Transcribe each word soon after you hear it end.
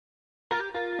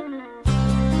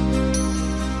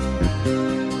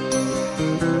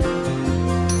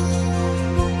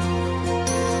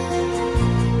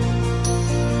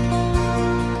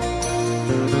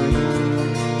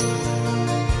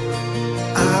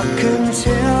can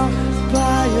tell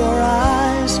by your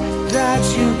eyes that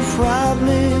you've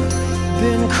probably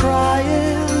been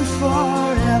crying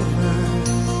forever.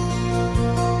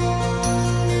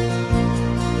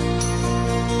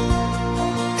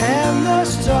 And the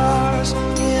stars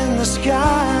in the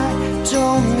sky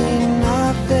don't mean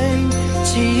nothing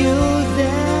to you.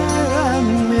 They're a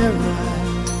mirror.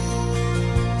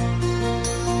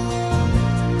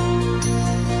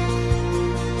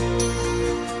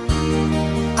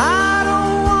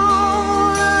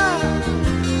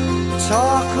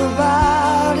 Talk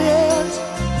about it,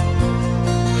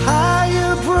 how you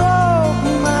broke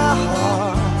my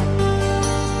heart.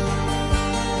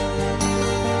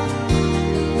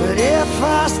 But if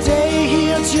I stay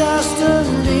here just a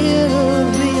little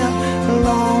bit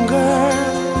longer,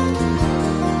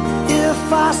 if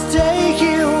I stay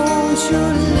here, won't you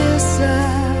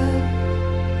listen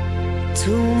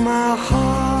to my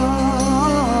heart?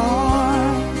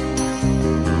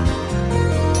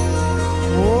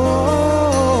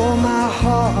 Oh, my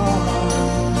heart.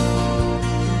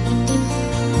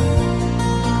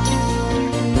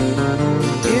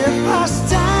 If I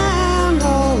stand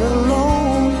all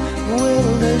alone,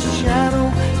 will the shadow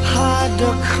hide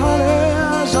the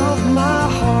colors of my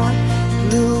heart?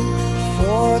 Blue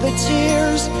for the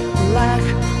tears, black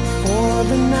for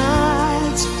the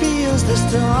nights. Feels the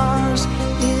stars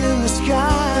in the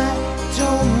sky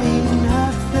don't mean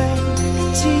nothing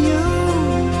to you.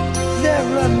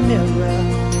 They're a mirror.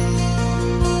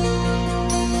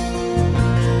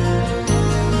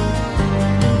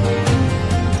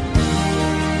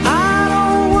 I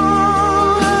don't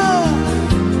wanna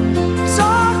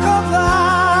talk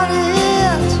about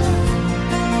it,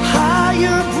 how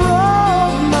you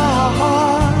broke my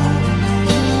heart.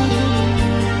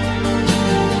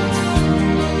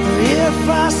 If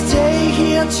I stay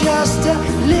here just a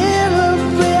little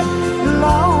bit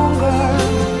longer,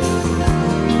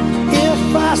 if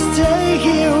I stay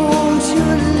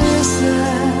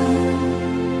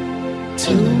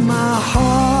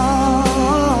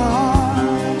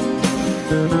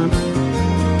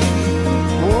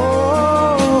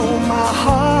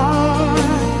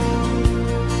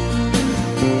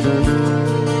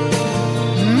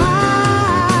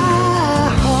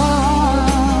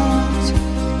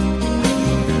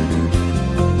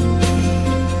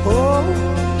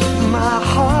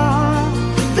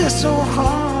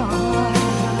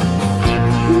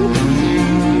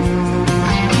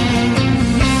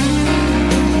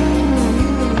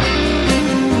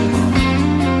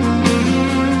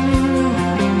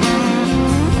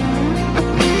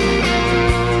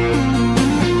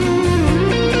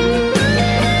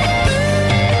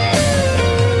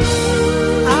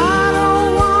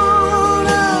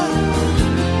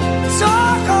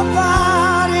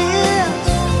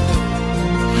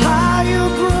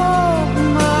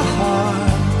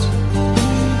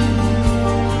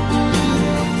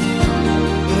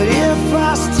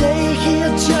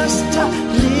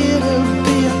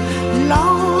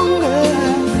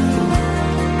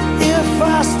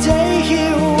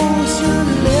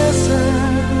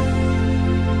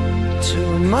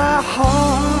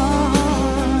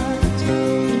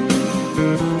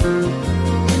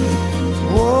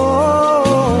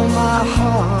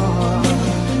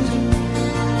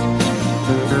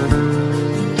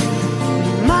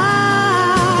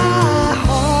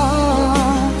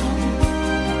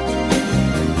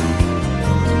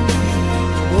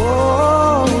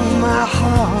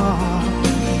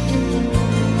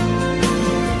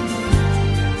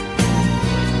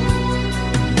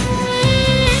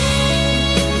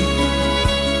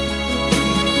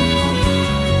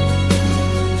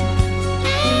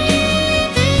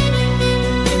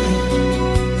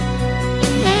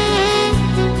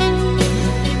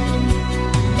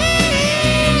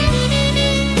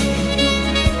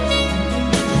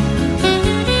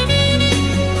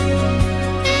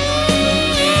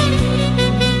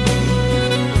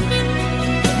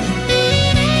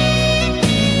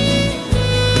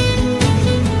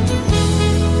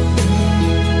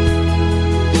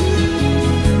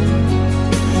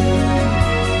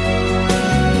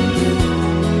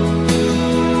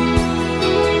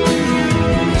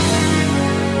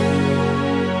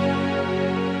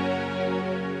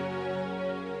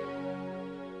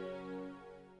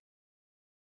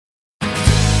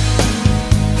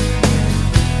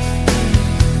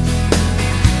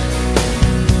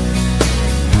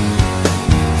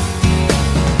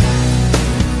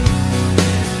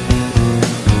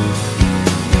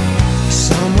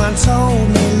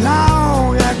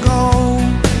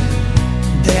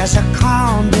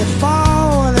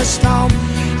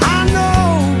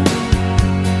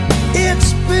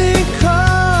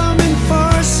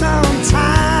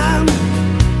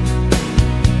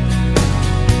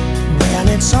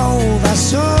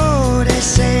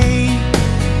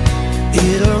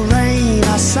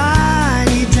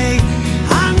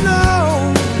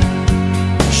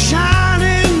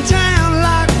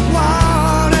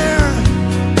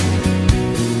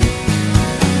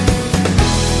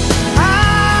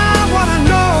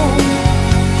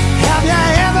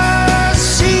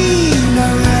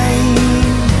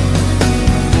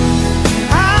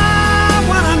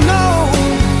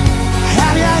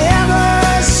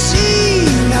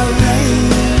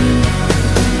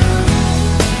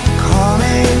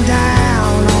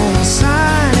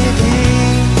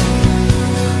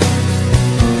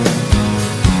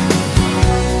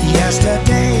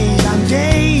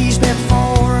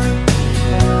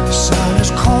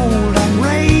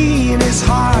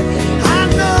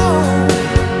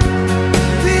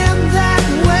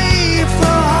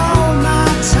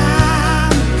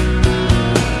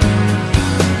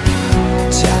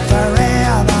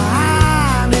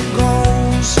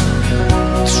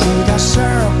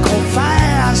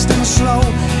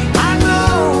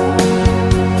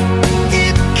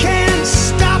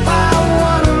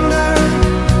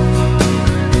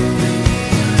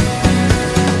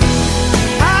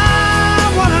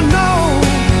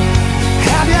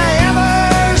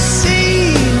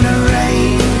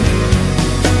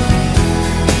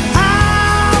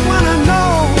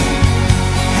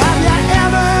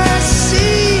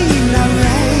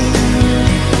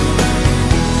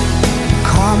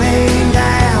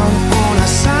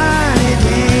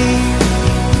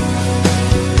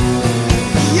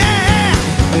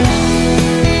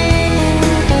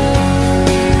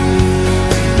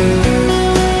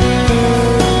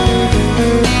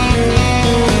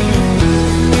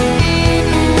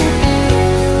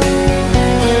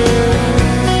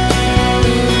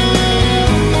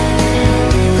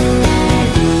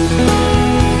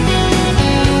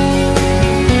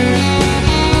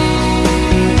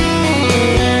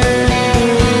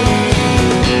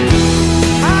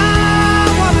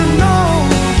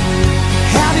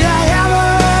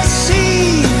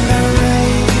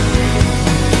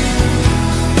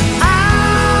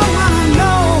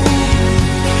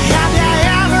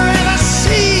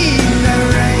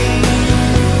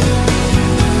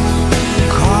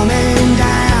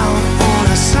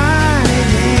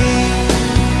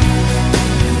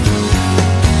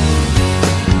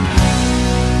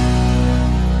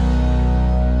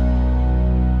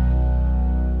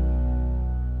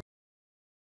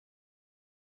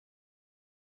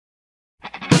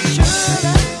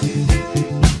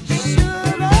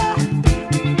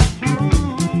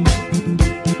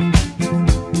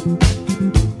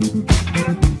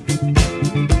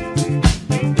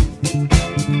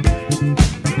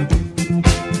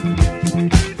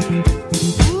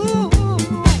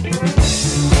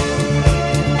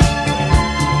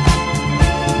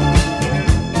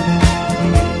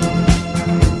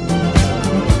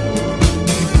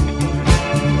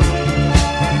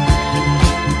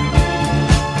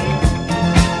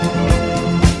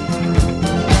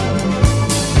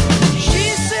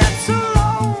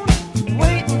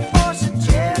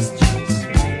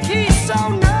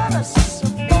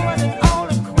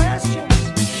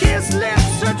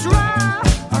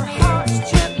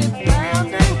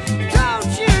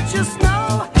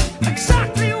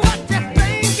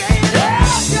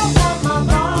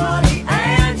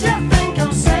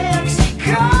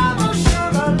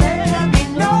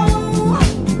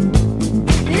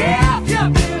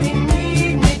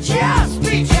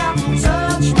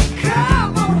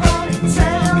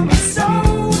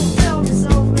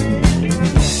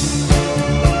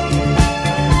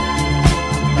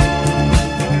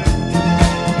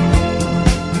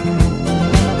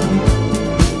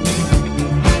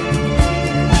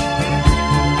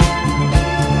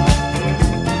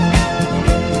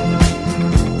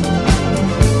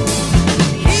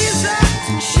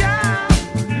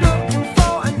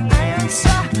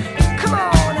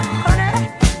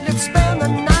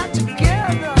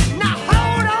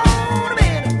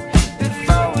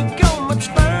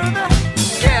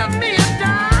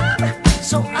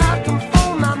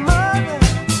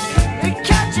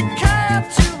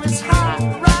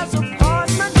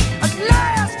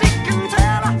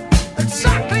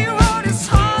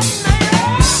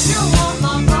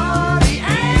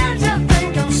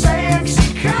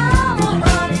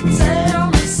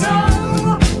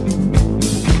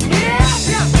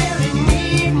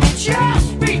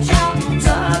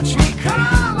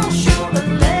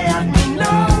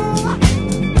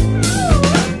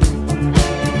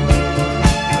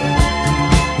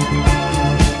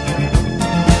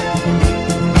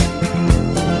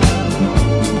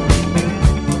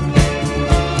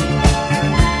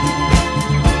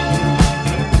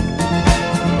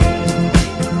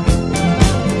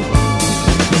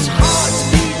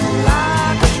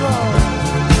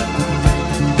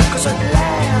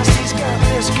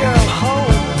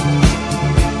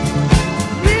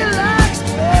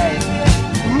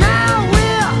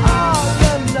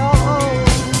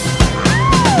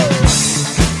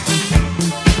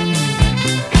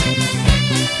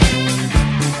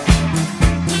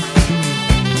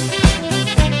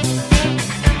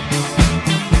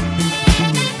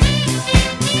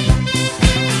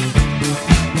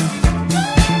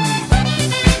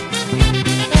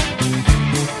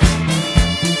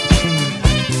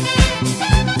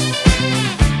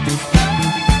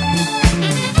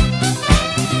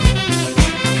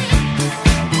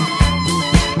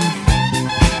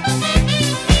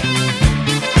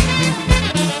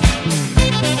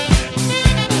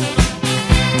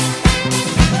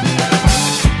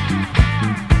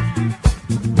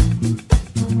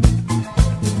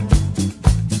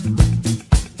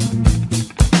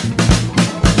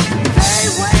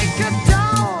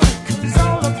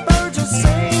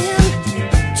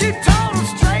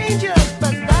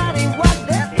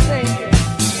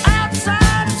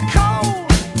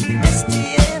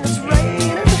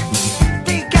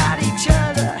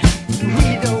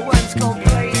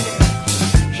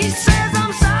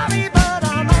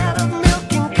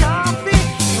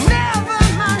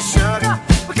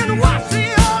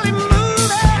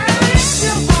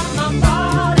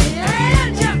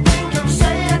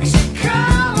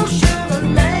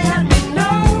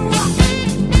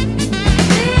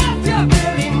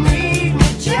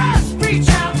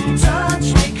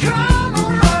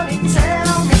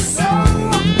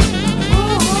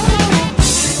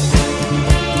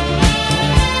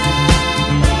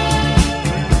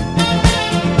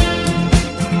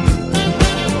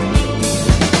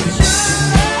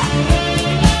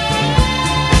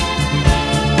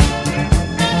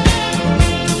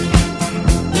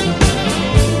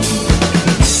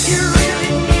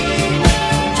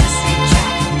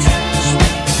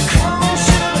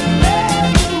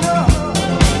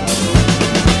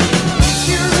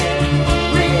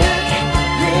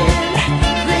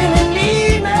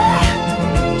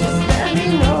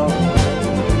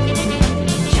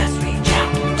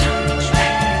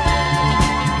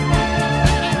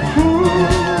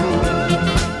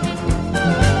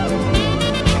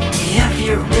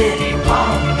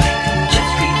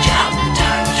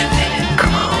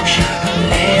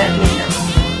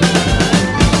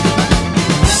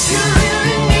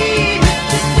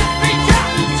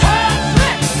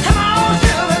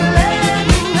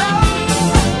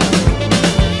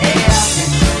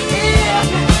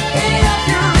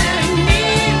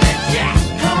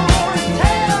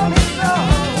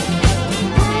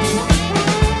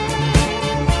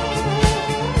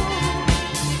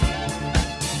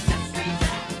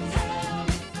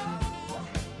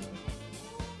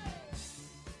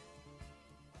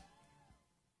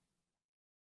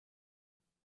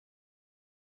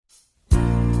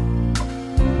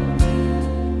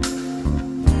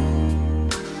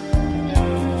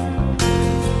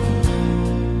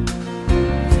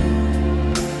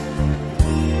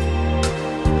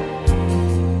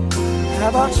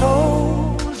Have I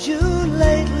told you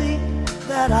lately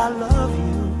that I love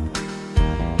you?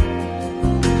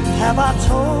 Have I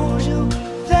told you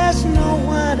there's no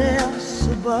one else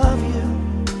above you?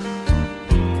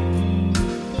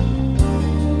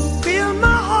 Fill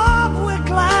my heart with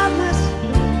gladness,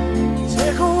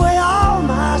 take away all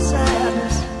my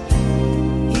sadness,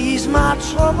 ease my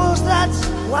troubles, that's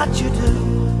what you do.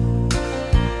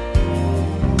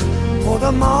 For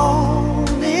the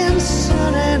morning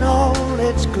sun and all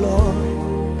its glory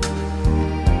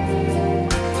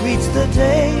greets the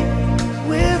day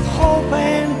with hope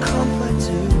and comfort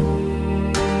too.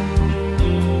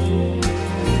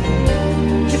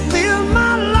 You fill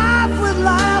my life with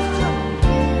laughter,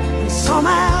 and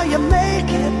somehow you make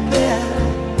it better.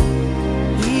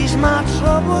 Ease my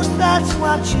troubles, that's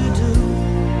what you do.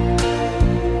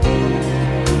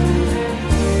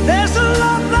 There's a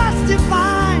love that's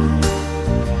divine,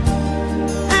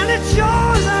 and it's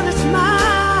yours and it's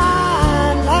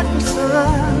mine, like the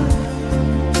sun.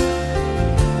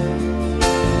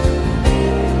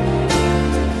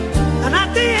 And at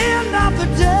the end of the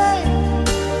day,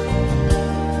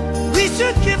 we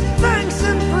should give thanks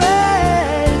and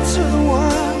pray to the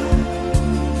one,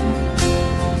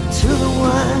 to the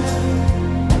one.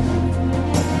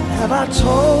 Have I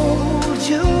told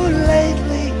you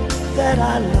lately that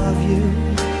I love you?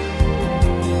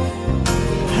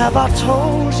 Have I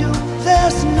told you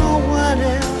there's no one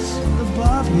else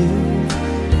above you?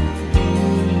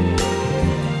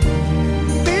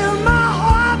 Fill my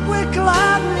heart with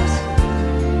gladness,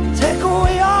 take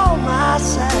away all my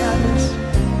sadness,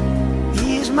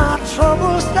 ease my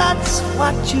troubles, that's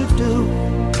what you do.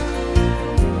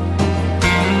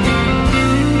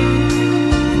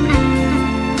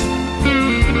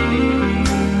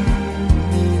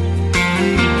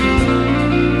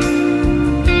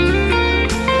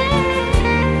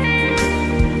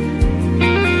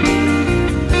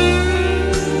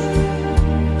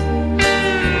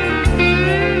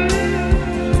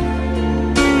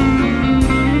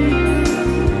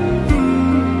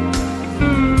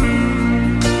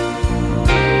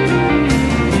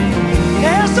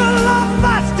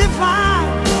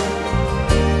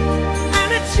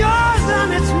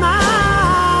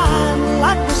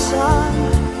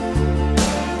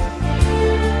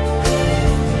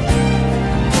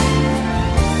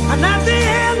 And at the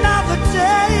end of the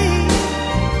day,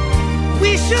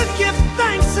 we should give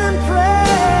thanks and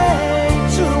pray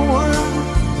to the one,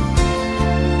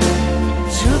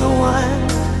 to the one.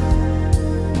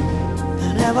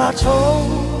 And have I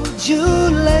told you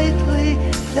lately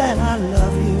that I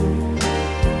love you?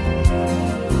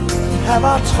 Have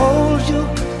I told you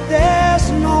there's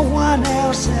no one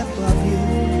else above you?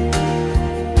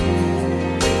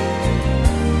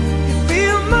 You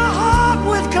fill my heart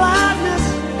with gladness,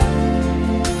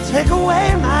 take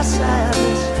away my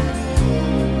sadness,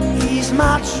 ease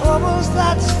my troubles,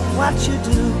 that's what you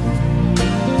do.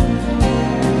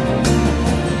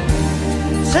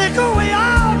 Take away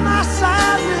all my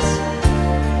sadness,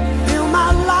 fill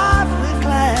my life with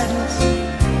gladness,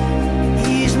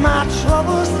 ease my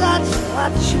troubles, that's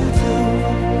what you do.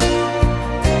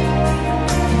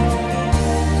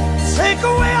 Take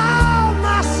away all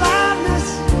my sadness,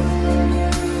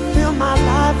 fill my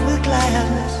life with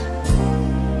gladness,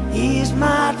 ease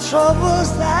my troubles,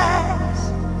 that's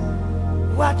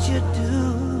what you do.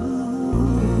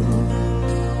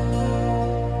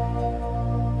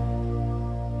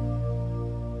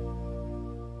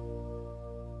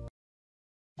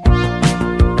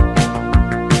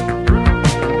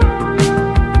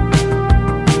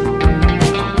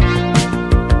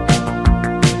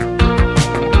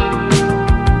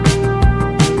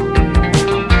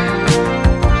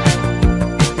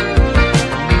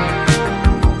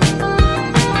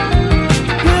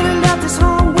 Really left his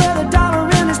home with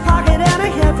 $1 in his pocket and a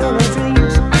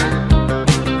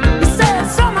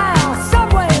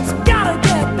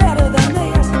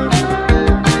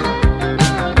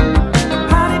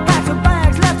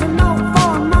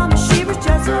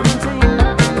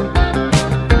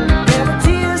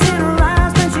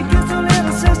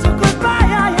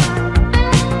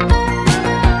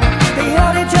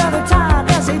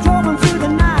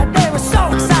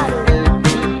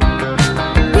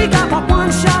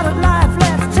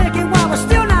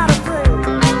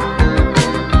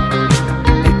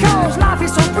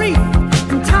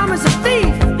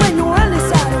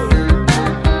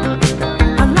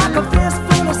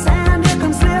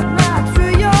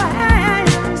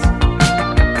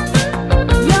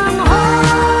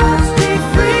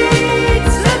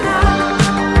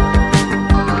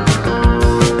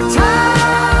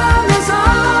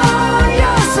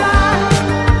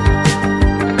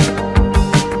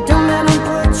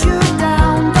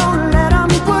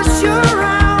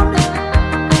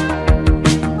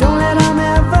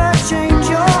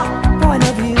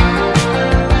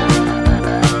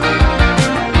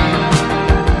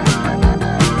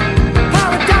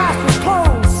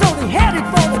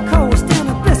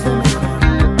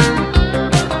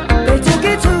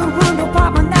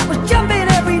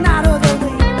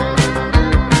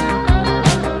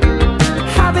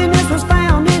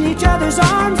his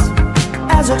arms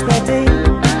as expected.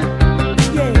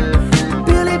 Yeah,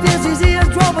 Billy pierced his ears,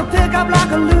 drove a pickup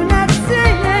like a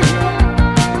lunatic.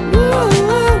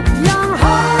 Ooh, young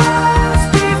hearts,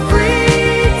 be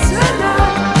free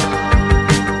tonight.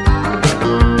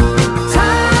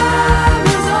 Time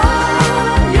is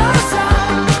on your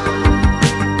side.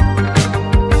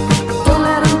 Don't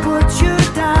let him put you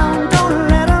down. Don't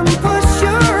let him push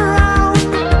you around.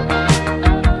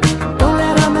 Don't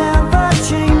let him ever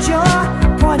change your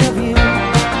point of view.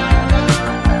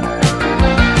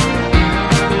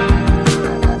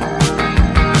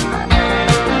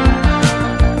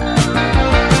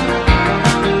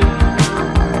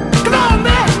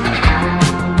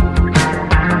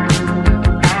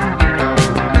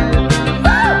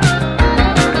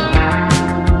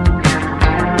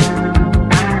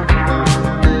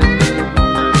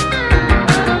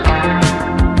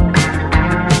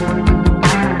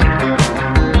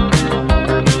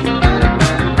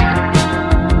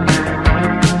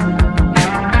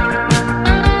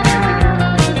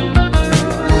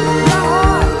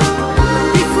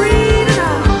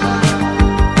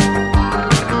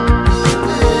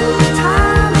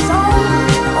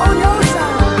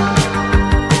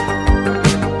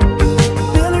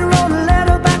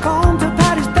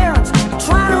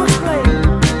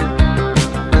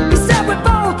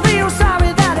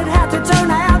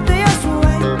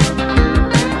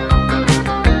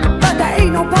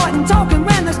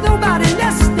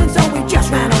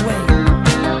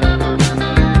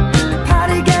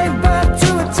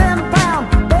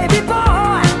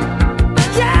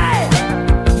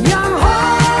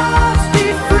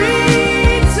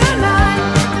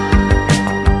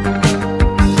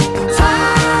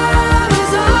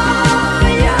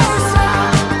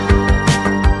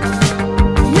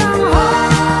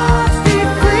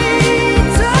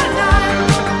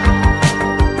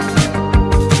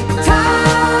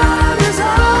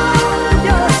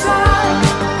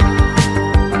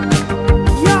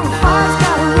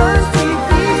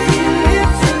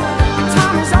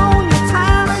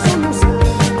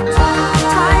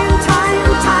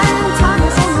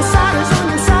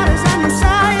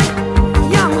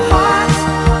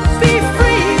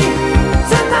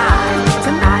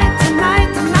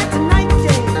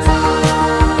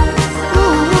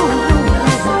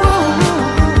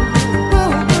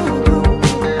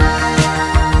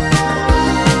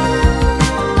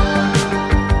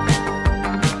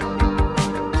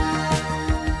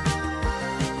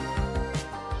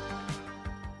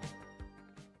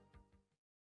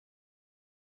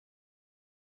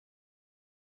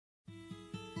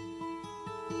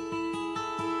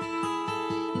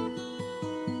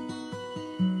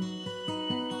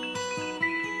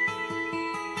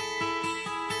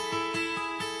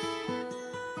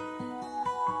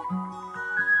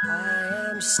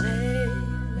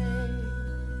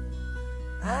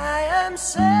 I am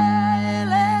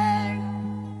sailing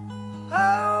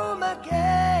home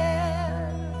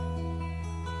again,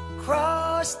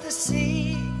 across the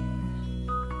sea.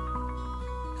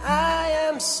 I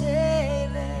am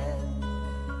sailing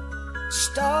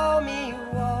stormy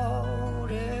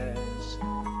waters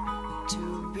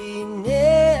to be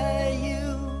near you,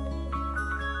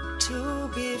 to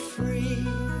be free.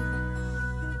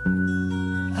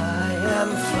 I am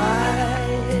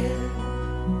flying,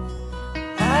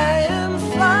 I am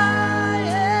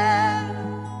flying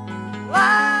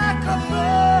like a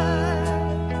bird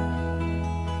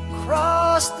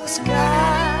across the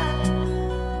sky.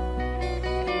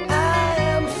 I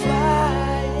am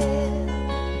flying,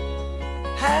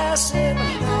 passing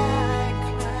high.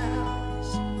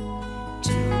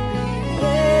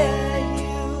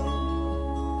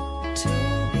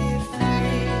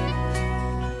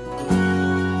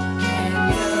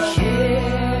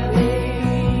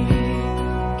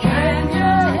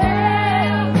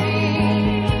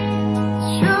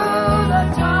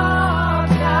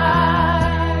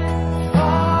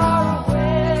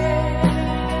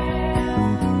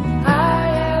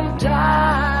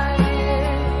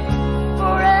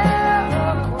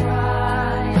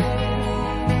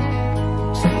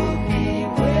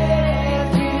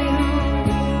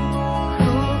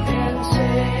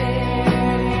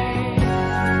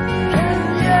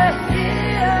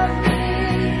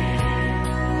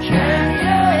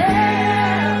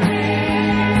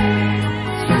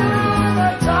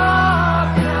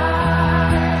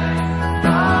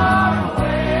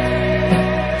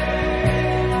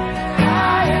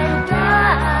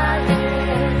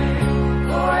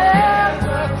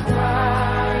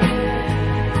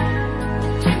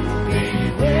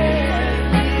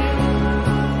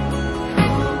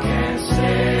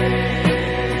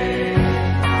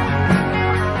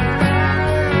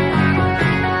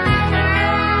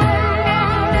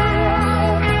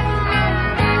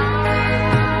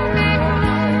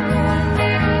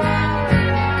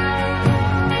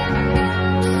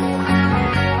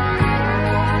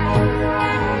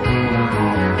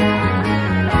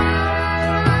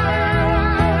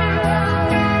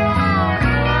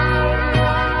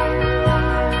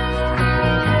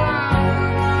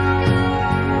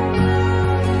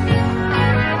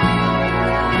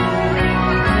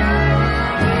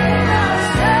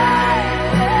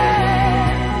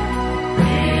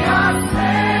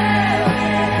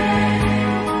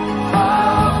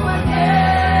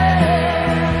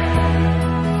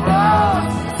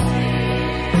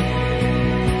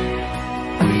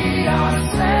 are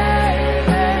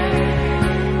sailing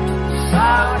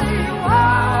salty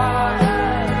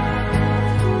waters.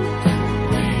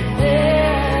 We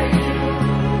dare you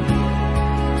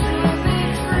to be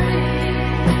free,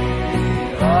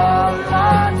 oh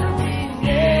Lord, to be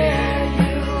near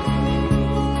you,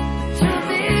 to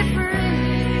be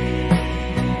free,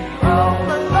 oh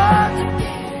my Lord, to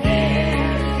be near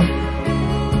you,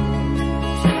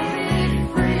 to be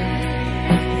free,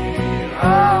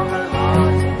 oh my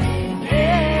Lord, to be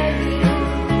near you.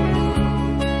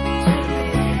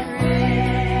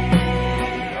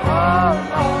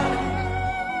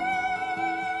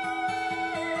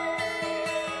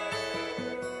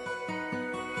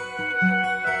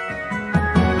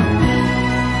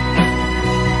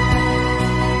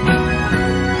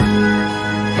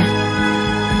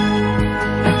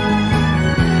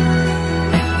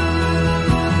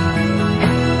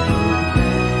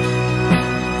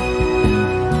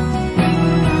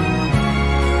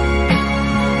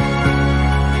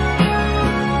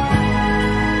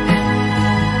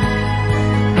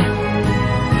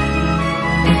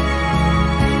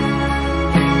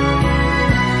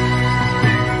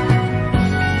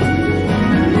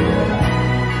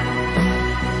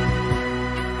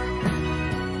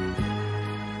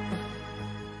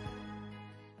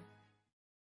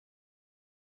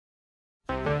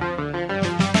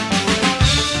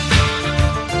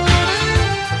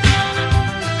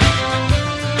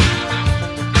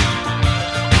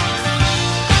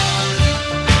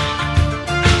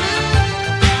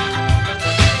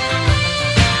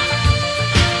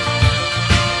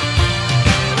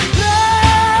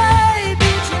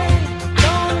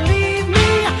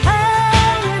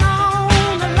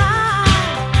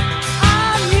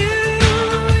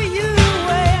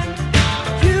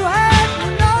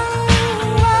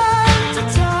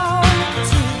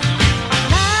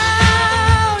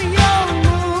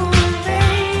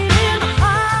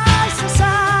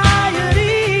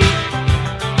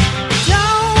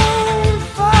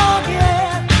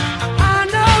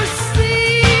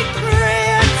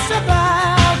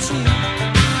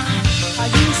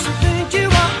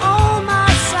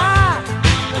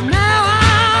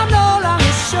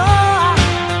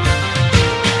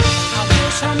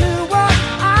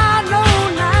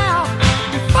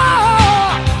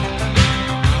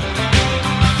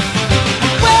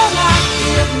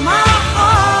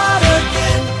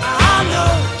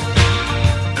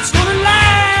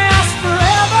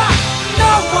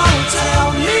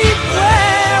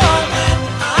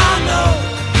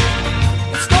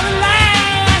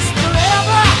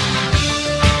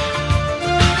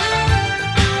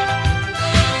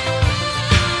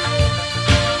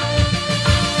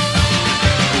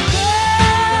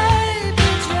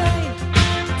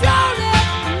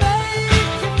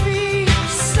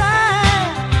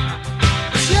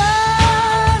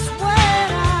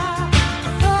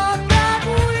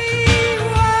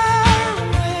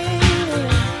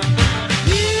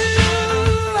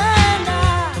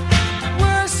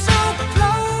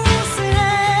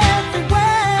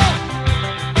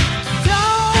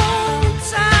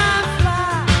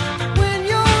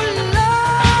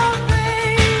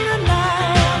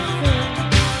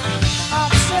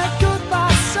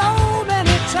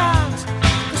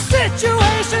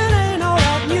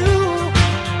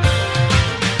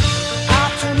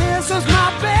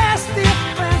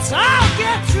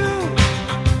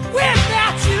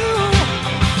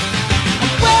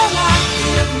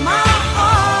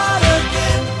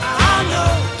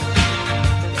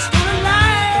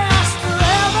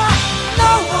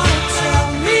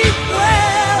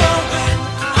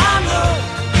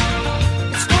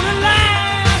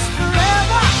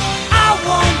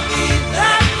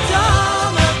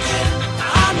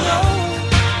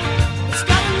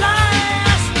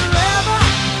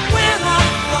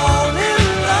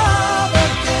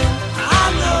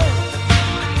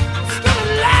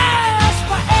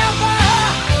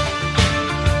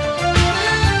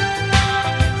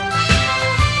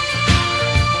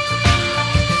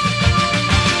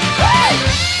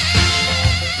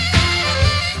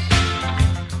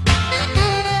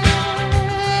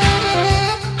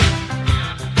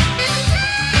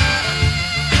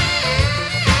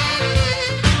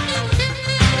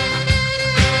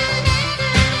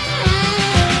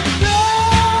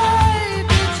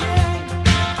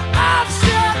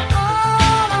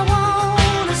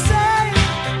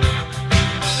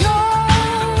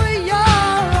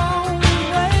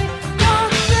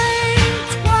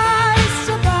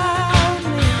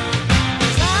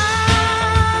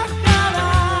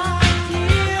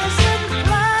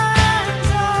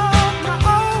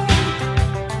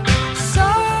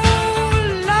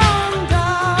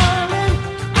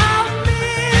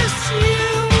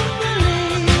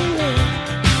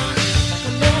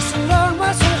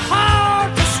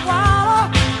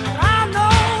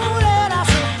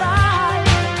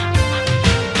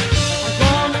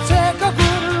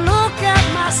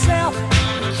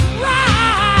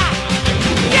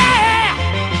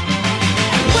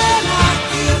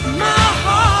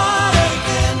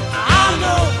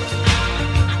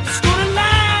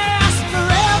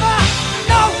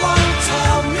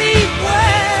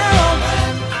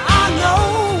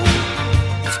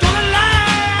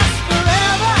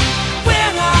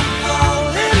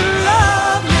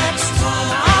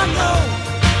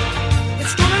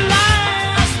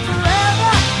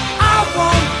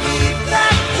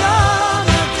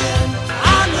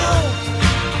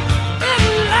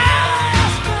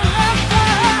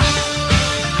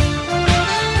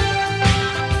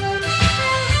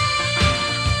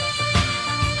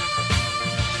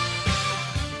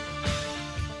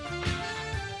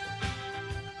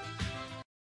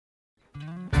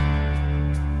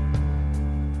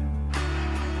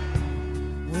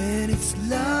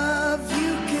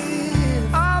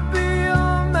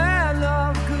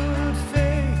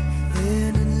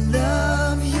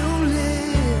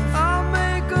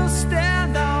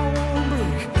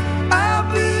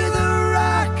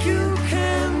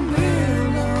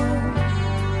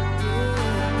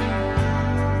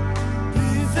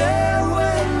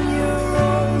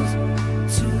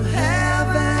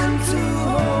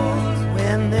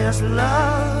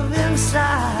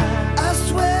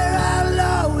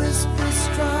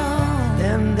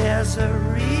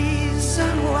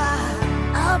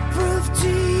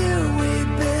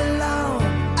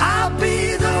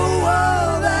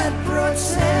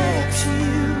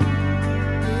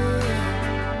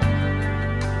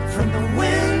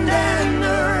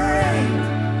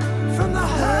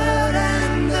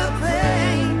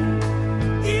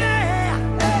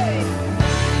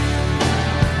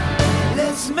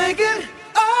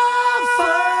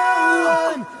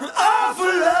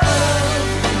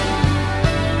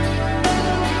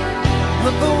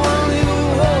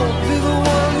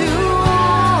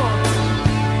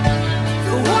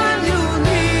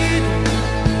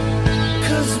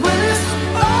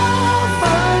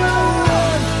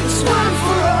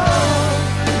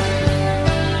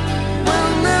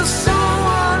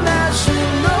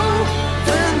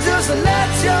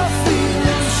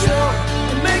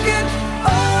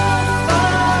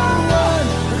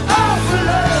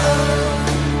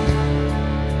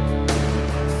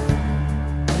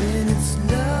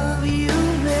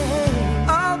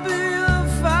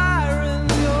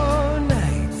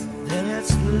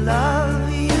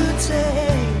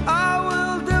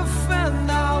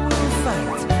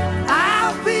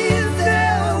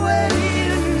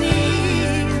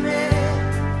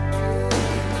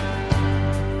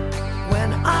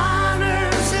 when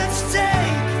honor's at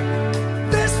stake,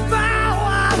 this vow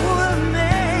I will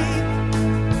make.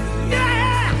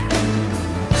 Yeah,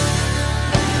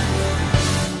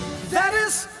 that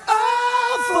is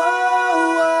all for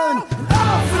one,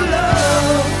 all for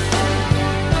love.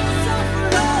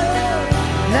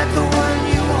 Let the one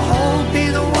you hold be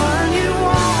the one you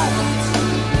want,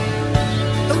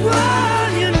 the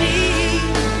one you need.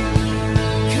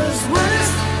 'Cause when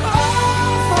it's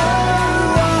all for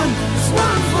one, it's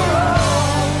one for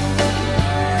all.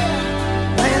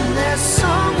 When there's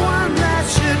someone that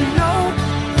you know,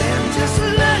 then just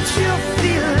let your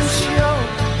feelings show.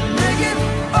 Make it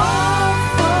all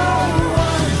for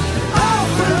one, all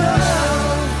for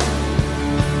love.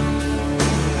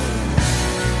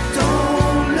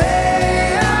 Don't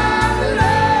lay our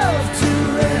love to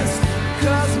rest,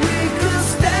 'cause we could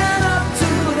stand up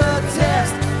to the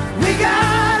test. We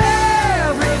got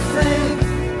everything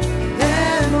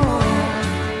and more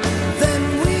than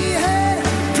we had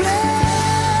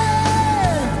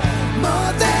planned,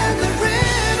 more than the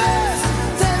rivers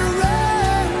that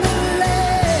run the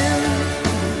land.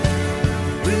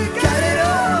 We got it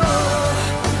all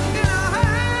in our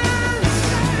hands.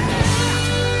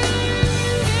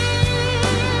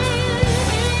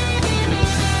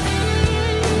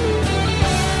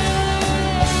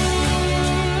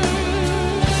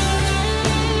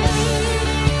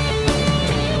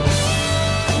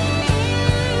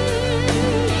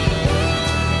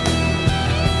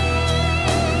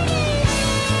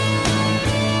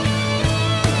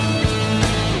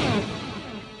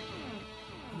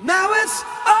 Now it's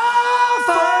all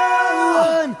for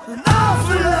one and all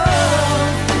for love.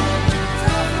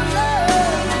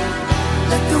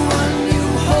 Let the one you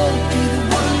hold be the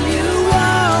one you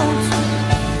want,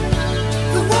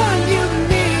 the one you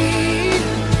need.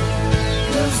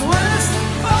 'Cause when it's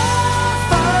all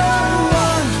for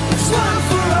one, it's one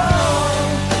for all.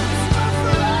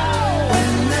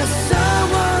 When there's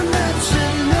someone that you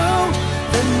know,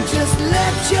 then just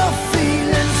let your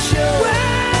feelings show.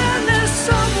 When there's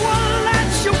someone that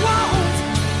you want,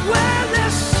 when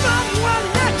there's someone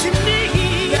that you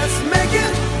need, let's make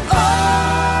it all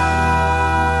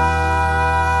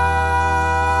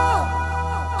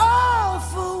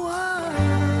for one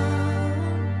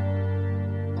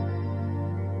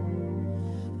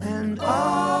and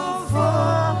all for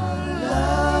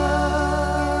love.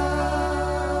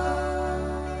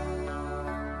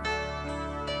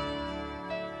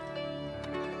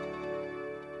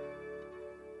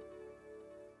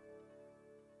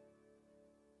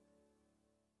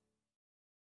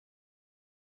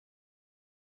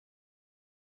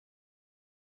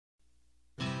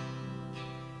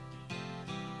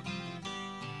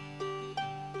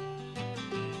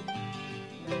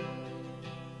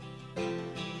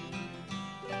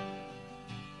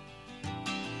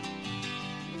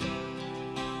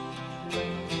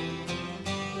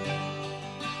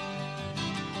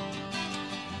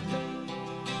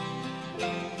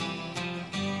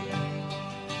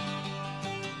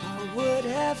 I would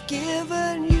have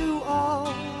given you all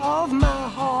of my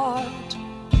heart,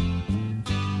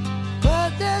 but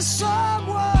there's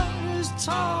someone who's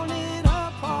torn it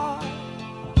apart,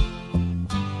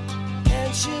 and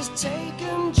she's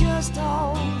taken just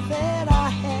all that I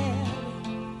had.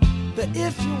 But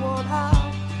if you want,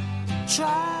 I'll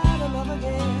try to love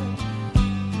again.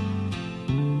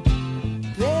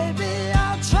 Baby,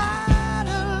 I'll try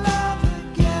to love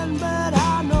again, but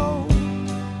I know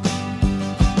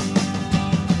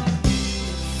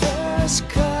first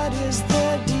cut is the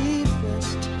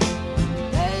deepest.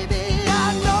 Baby, I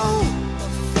know the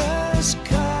first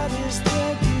cut is the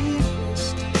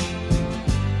deepest.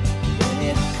 When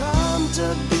it comes to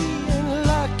being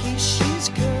lucky, she's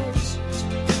cursed.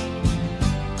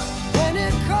 When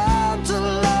it comes to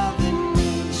loving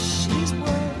me, she's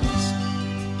worse.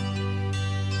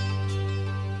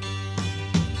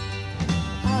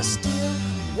 I still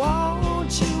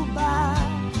want you by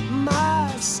my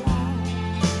side.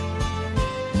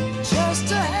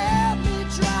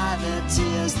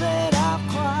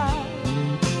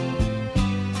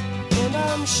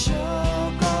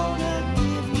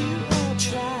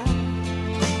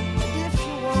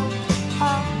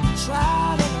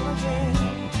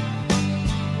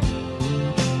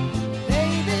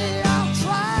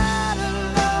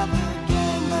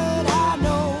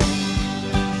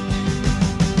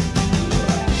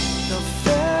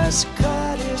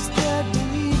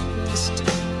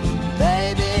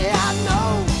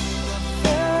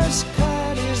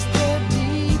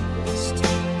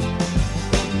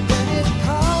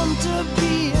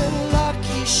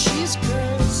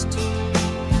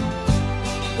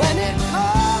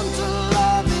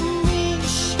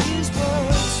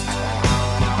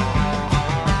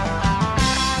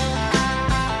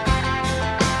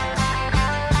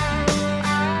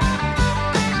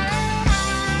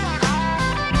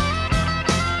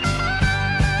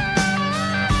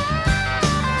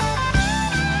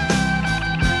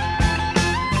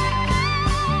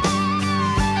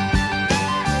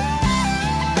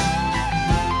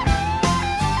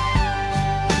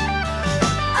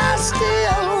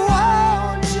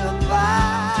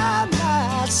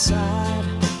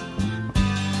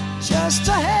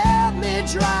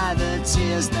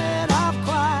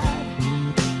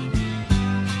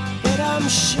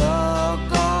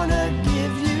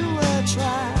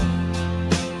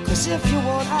 if you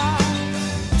want,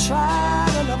 I'll try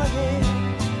to love again.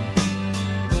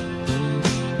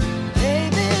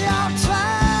 Baby, I'll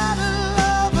try to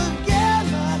love again,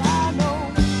 but I know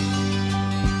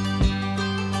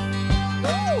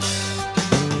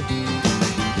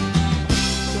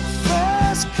the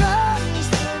first cut is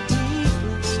the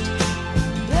deepest.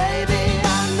 Baby,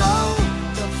 I know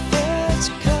the first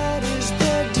cut is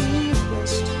the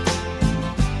deepest.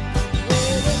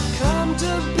 When it comes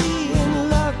to being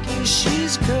lucky,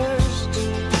 she's cursed.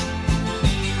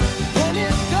 When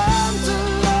it comes to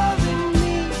loving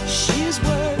me, she's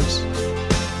worse.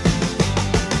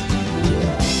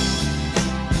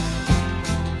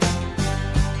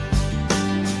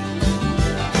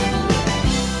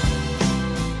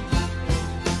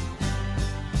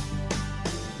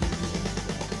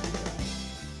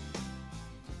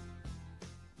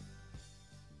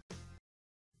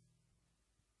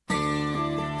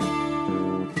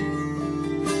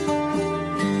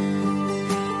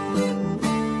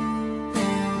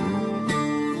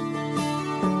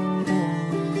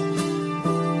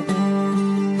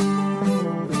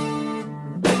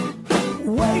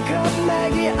 Wake up,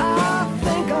 Maggie, I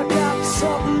think I got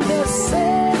something to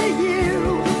say to you.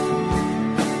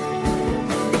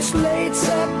 It's late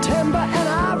September and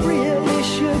I really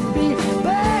should be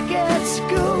back at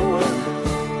school.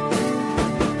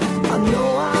 I know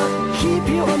I keep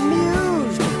you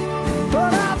amused,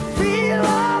 but I feel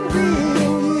I'm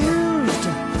being used.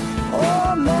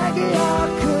 Oh, Maggie, I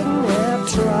couldn't have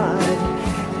tried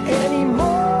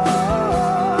anymore.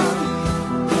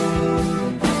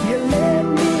 You led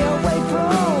me away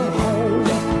from home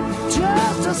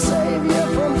just to save you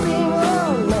from being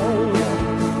alone.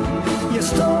 You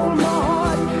stole my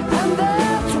heart, and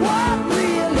that's what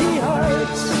really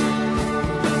hurts.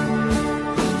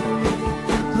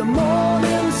 The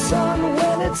morning sun,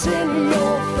 when it's in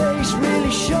your face,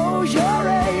 really shows your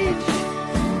age.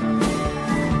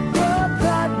 But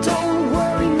that don't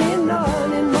worry me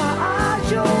none. In my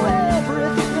eyes, you're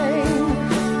everything.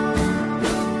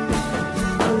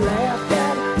 I laughed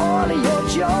at all of your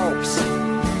jokes.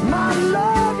 My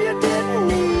love, you didn't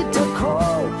need to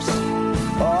coax.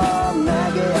 Oh,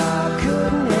 Maggie, I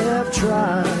couldn't have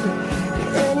tried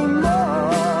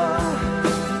anymore.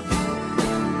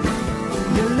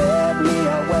 You led me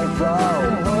away from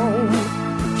home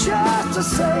just to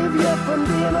save you from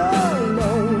being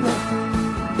alone.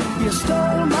 You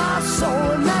stole my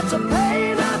soul, and that's a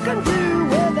pain I can do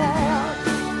without.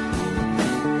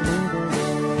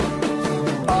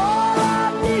 All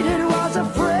I needed was a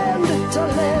friend to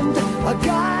lend a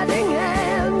guiding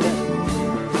hand.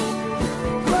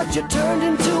 But you turned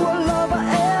into a lover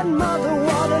and mother.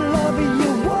 What a lover,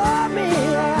 you wore me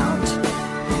out.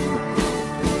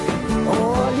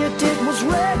 All you did was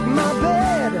wreck my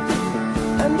bed,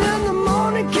 and in the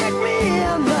morning kick me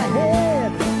in the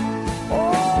head.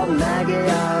 Oh, Maggie,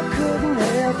 I couldn't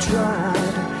have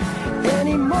tried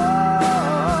anymore.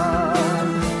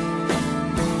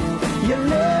 You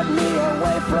led me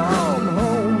away from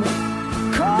home,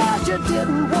 'cause you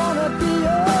didn't want to be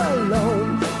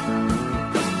alone.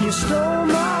 You stole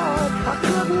my heart, I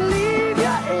couldn't leave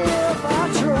you if I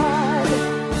tried.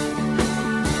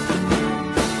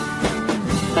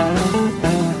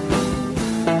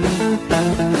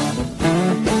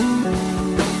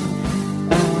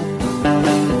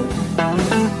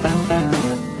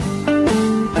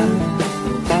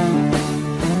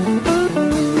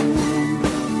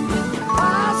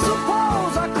 I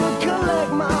suppose I could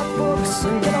collect my books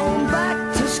and get on back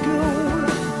to school,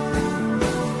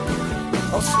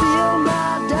 or steal my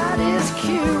daddy's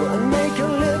cue and make a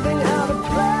living out of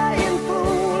playing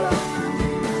pool,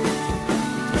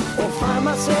 or find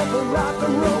myself a rock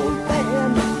and roll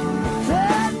band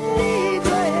that needs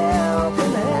a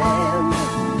helping hand.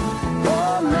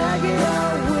 Oh, Maggie, I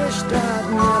wished I'd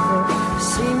never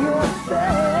seen your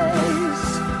face.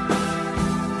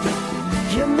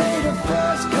 You made a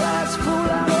first-class fool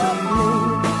out of me,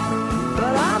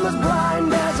 but I'm as blind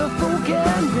as a fool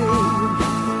can be.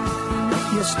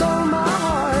 You stole my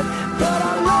heart, but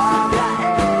I love you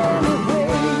anyway.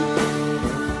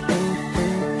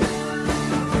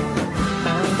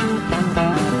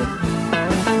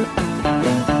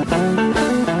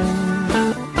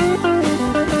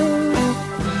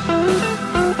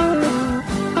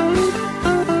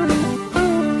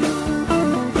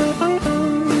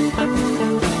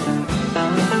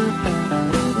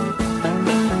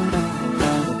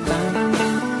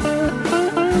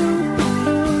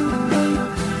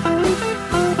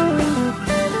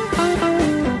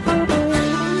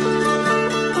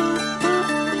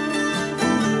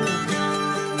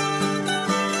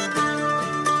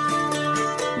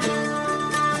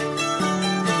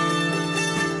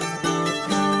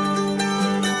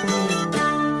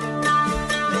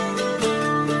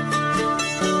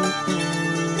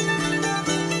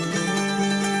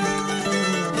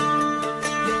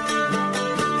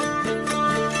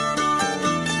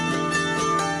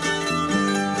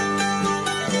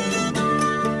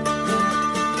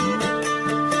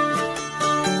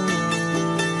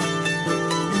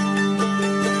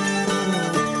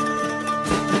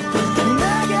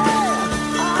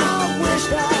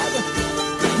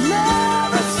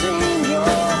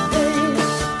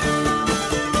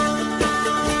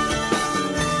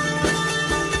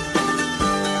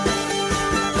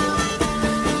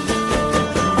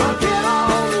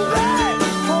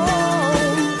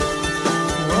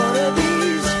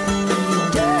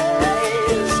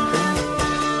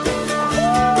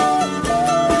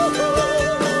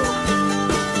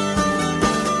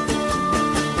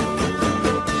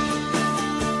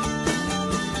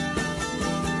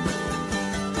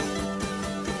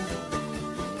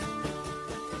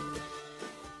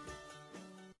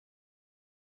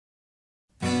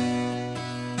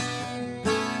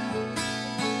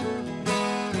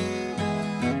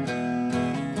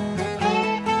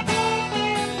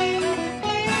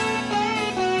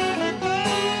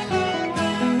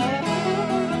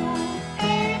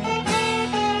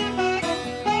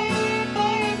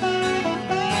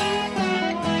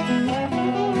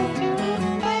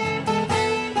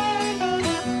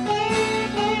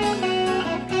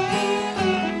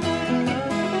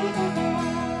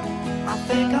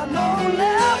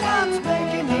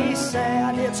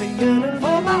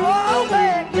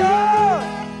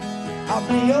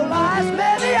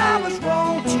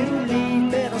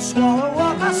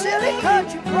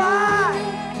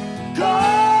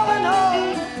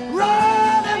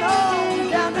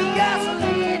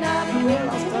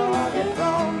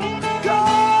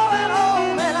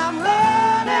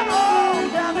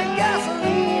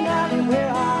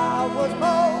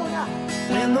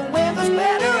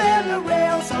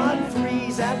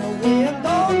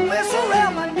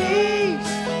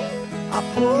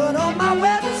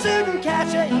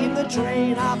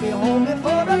 be home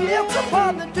before the milk's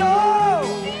upon the door.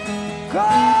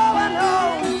 Going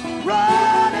home,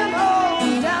 running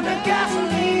home, down the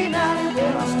gasoline alley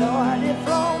where I started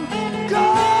from.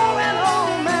 Going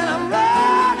home and I'm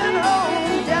running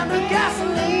home, down the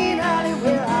gasoline alley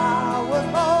where I was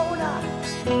born.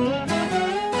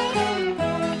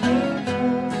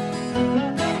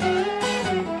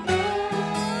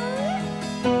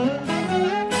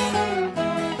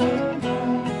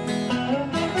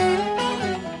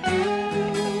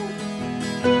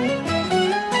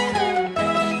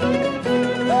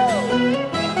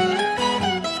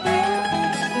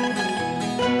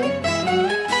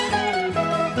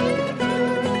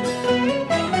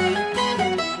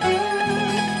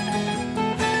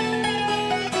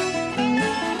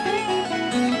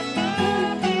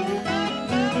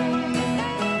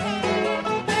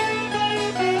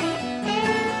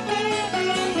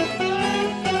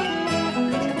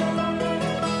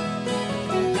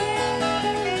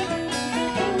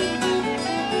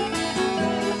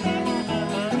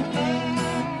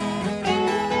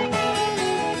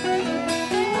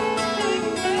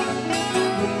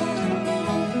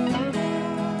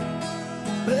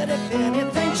 If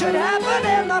anything should happen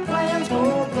and my plans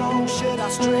go wrong, should I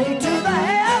stray to the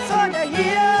house under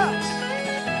here?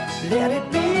 Let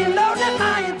it be known that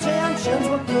my intentions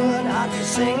were good. I'd be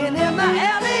singing in the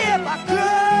alley if I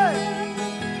could.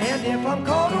 And if I'm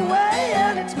called away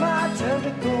and it's my turn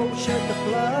to go, should the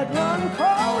blood run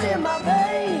cold in my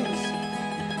veins?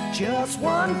 Just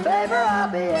one favor I'll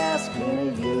be asking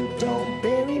of you, don't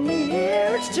bury me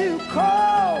here, it's too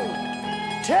cold.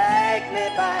 Take me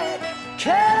back,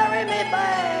 carry me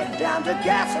back down to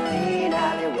gasoline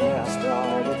alley where I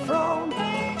started from.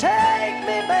 Take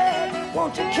me back,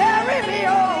 won't you carry me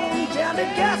home down to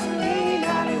gasoline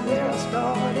alley where I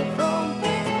started from.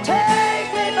 Take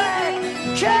me back,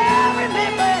 carry me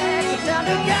back down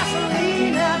to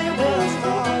gasoline alley where I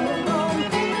started from.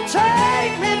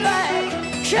 Take me back,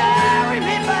 carry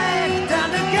me back down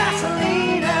to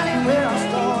gasoline alley where I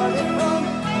started from.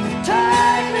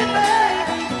 Take me back,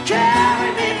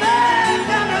 carry me back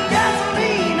down to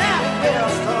gasoline alley where I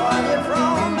started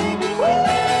from.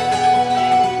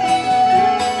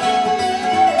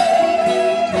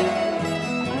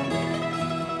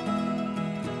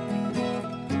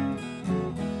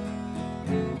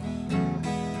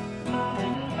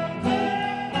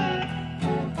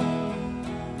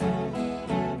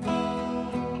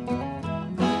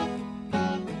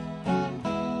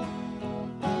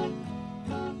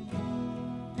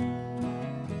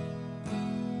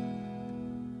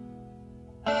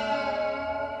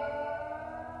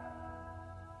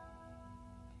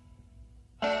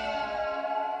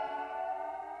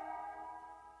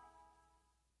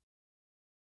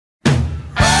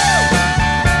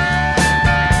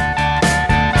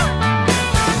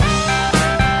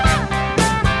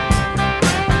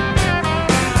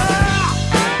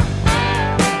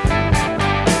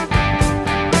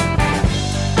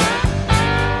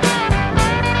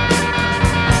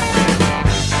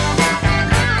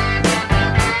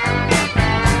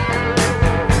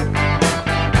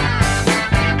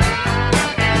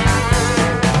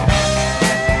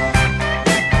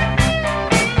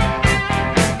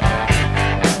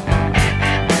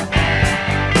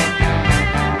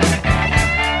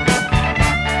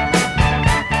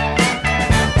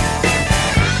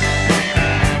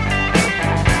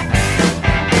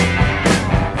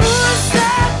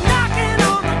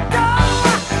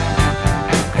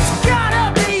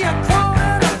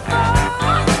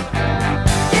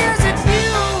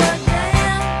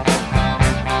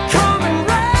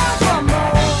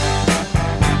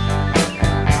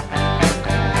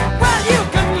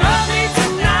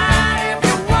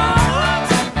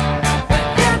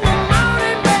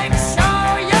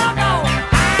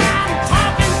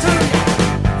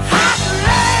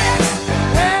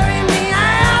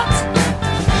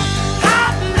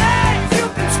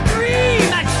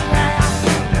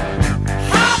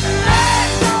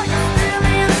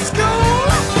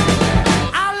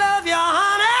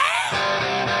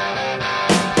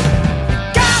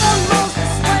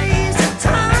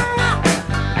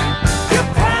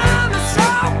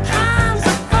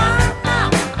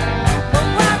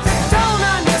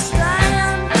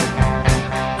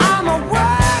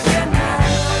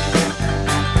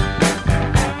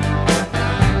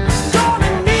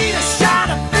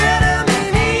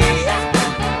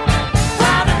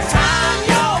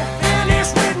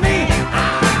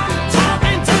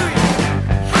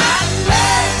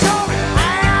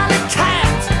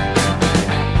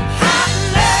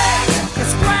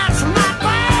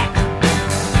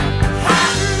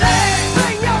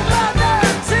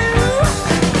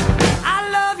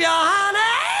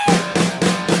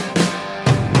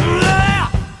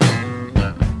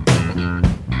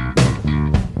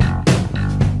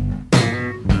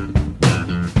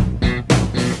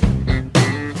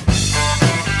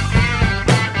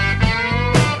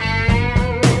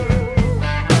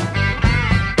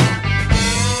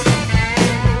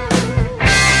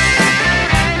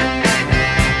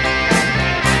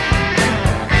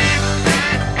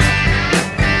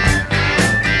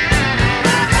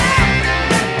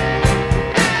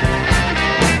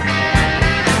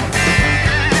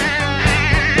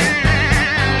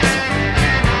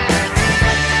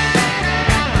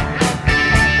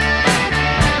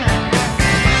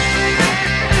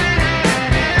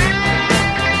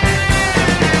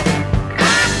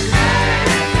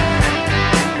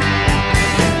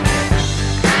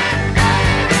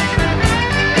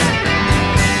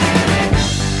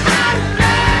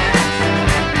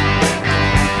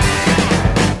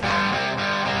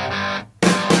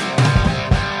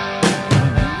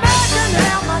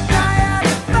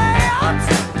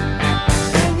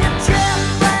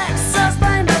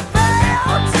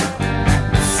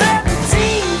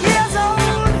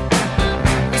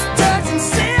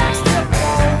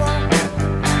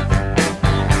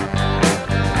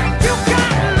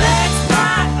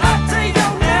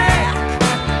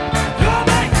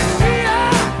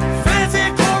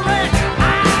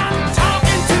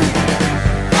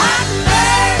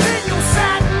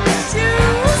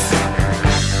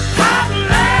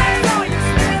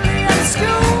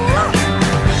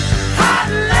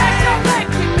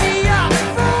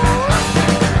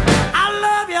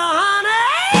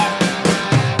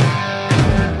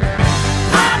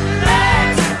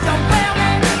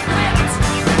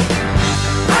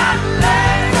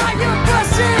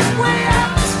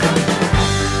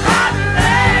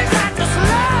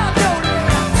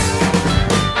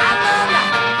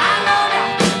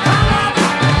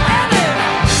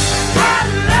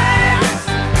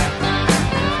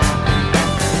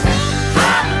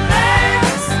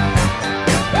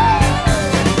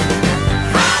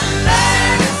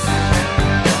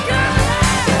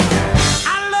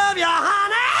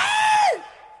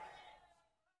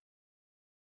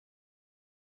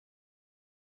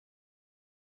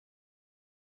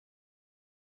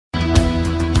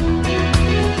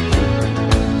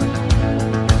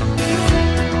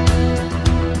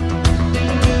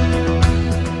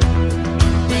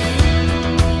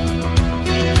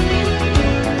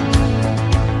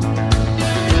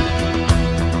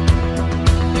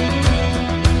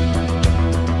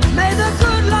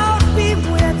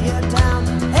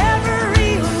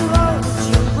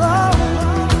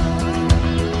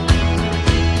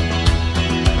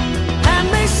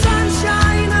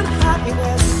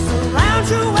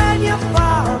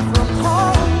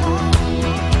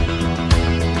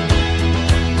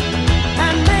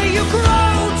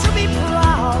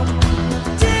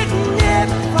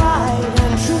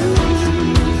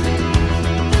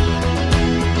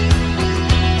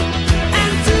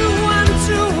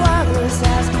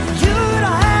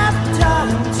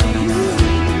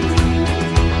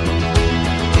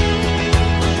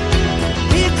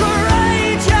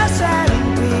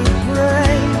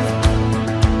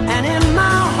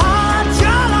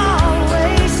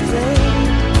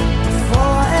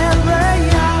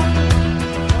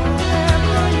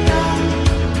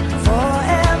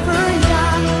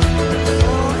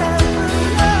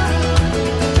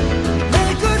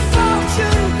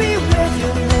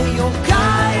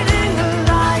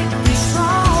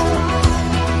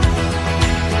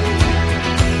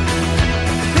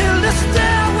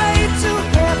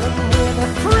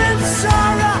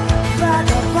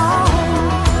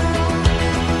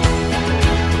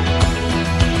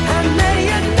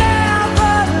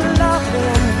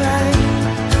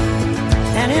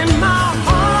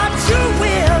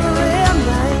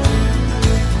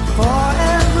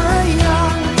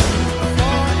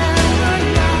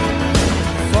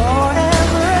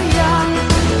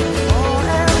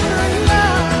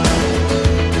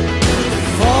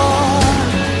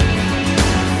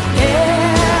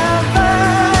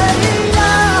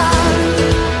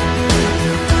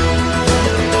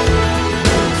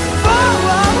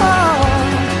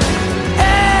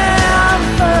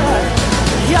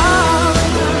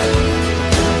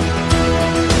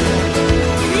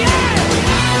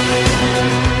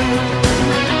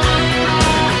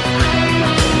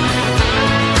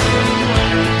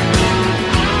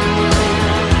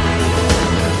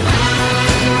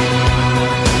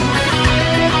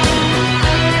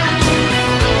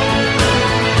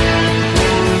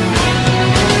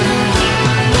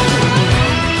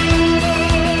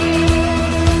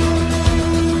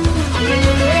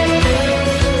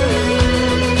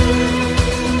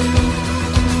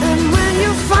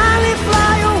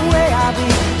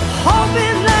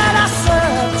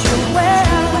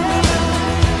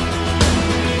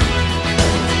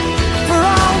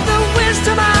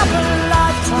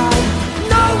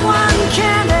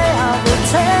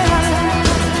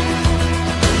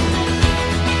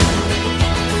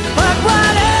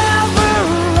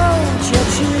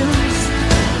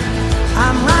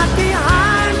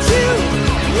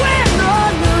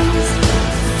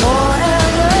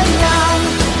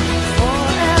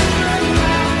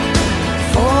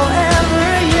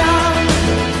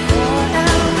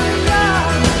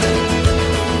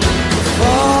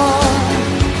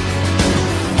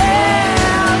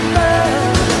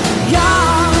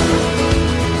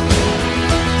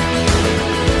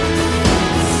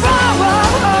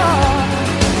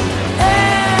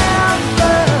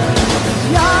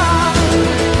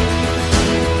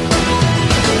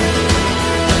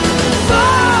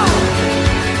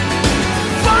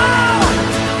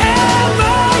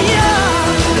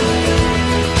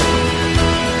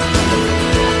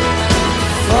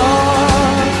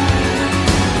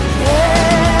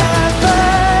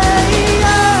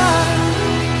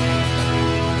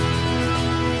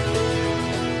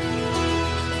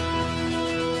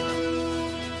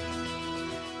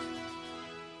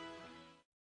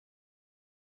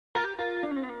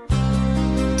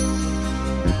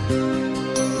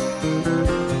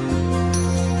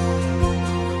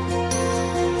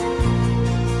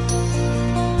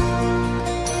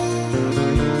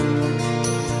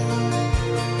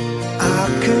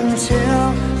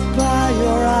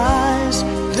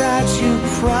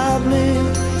 probably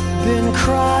been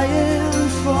crying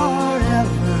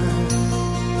forever.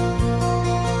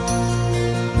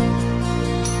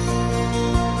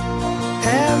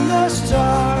 And the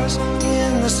stars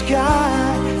in the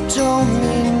sky don't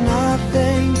mean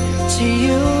nothing to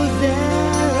you.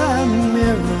 They're a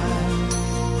mirror.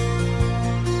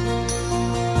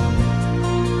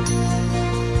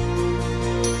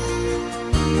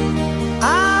 I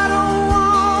don't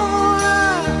wanna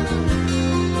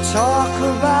talk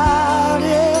about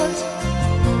it,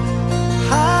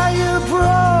 how you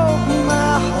broke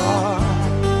my heart.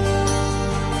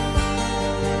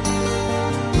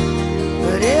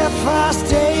 But if I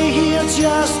stay here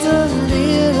just a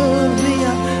little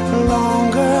bit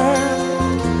longer,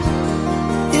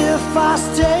 if I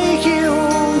stay here,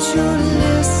 won't you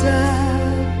listen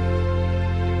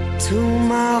to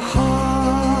my heart?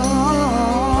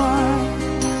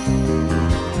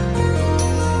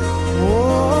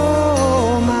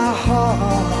 Oh, my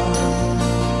heart.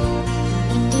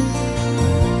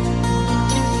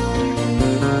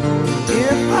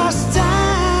 If I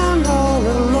stand all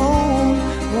alone,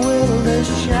 will the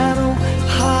shadow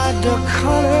hide the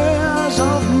colors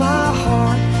of my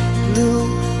heart? Blue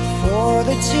for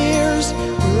the tears,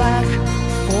 black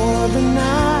for the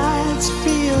nights.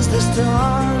 Feels the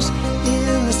stars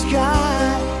in the sky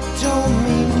don't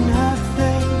mean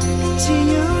nothing to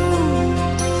you.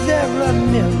 They're a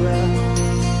mirror.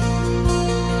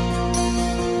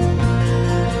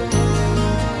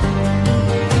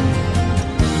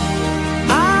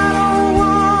 I don't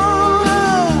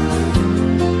wanna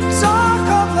talk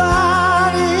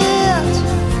about it,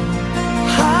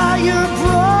 how you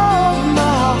broke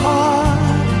my heart.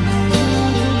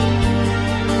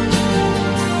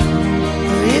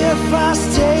 If I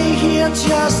stay here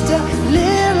just a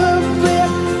little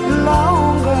bit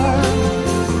longer,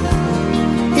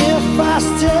 if I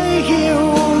stay here,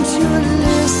 won't you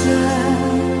listen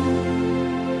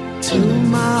to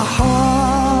my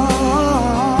heart?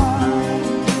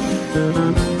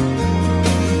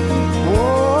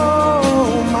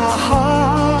 Oh, my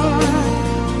heart.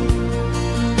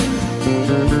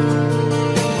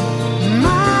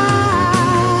 My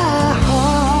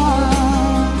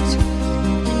heart.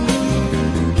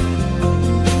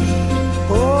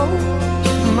 Oh,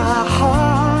 my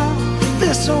heart.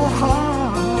 This so hard.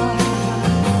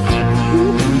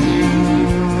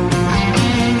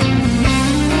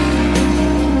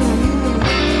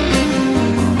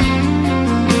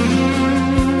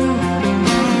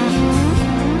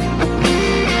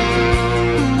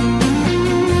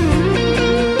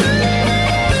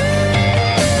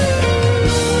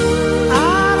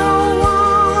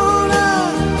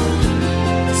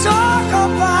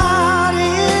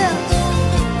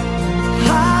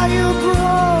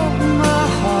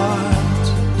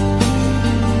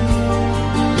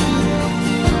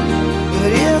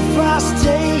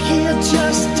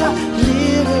 Just a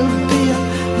little bit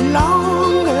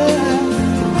longer.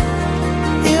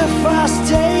 If I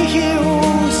stay here,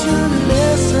 won't you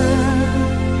listen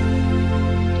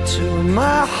to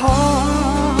my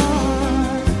heart?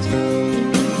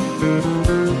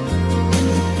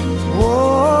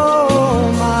 Oh,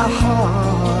 my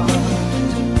heart.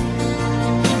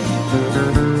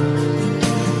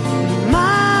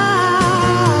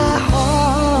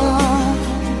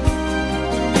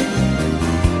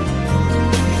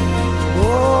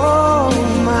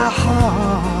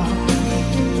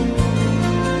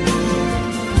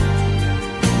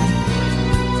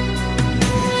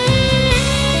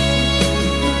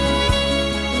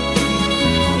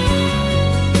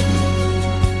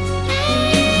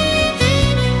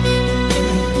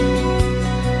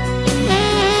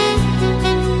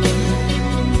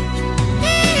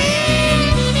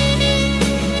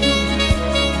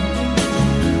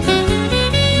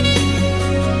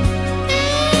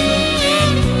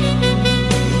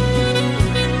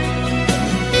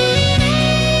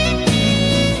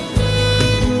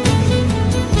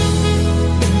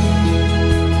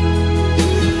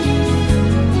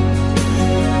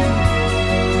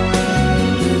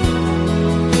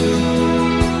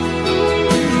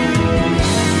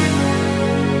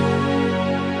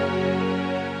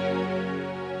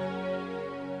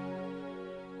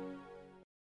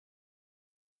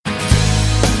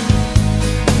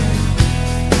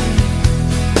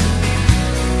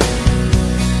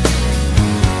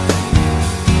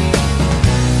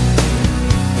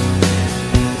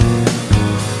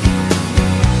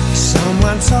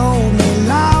 told me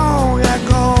long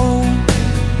ago,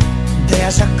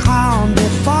 there's a calm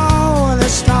before the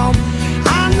storm.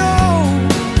 I know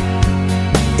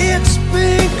it's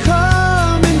been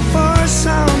coming for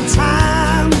some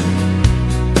time.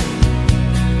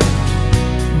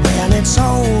 it's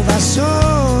over,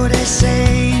 so they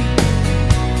say.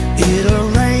 It'll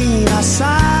rain a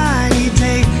sunny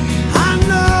day, I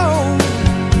know,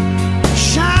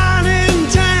 shining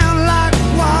down like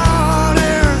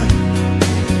water.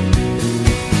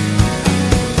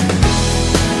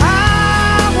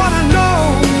 I wanna know,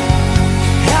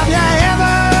 have you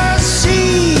ever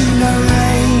seen the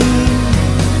rain?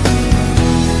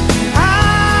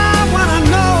 I wanna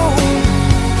know,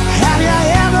 have you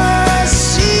ever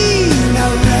seen the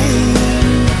rain?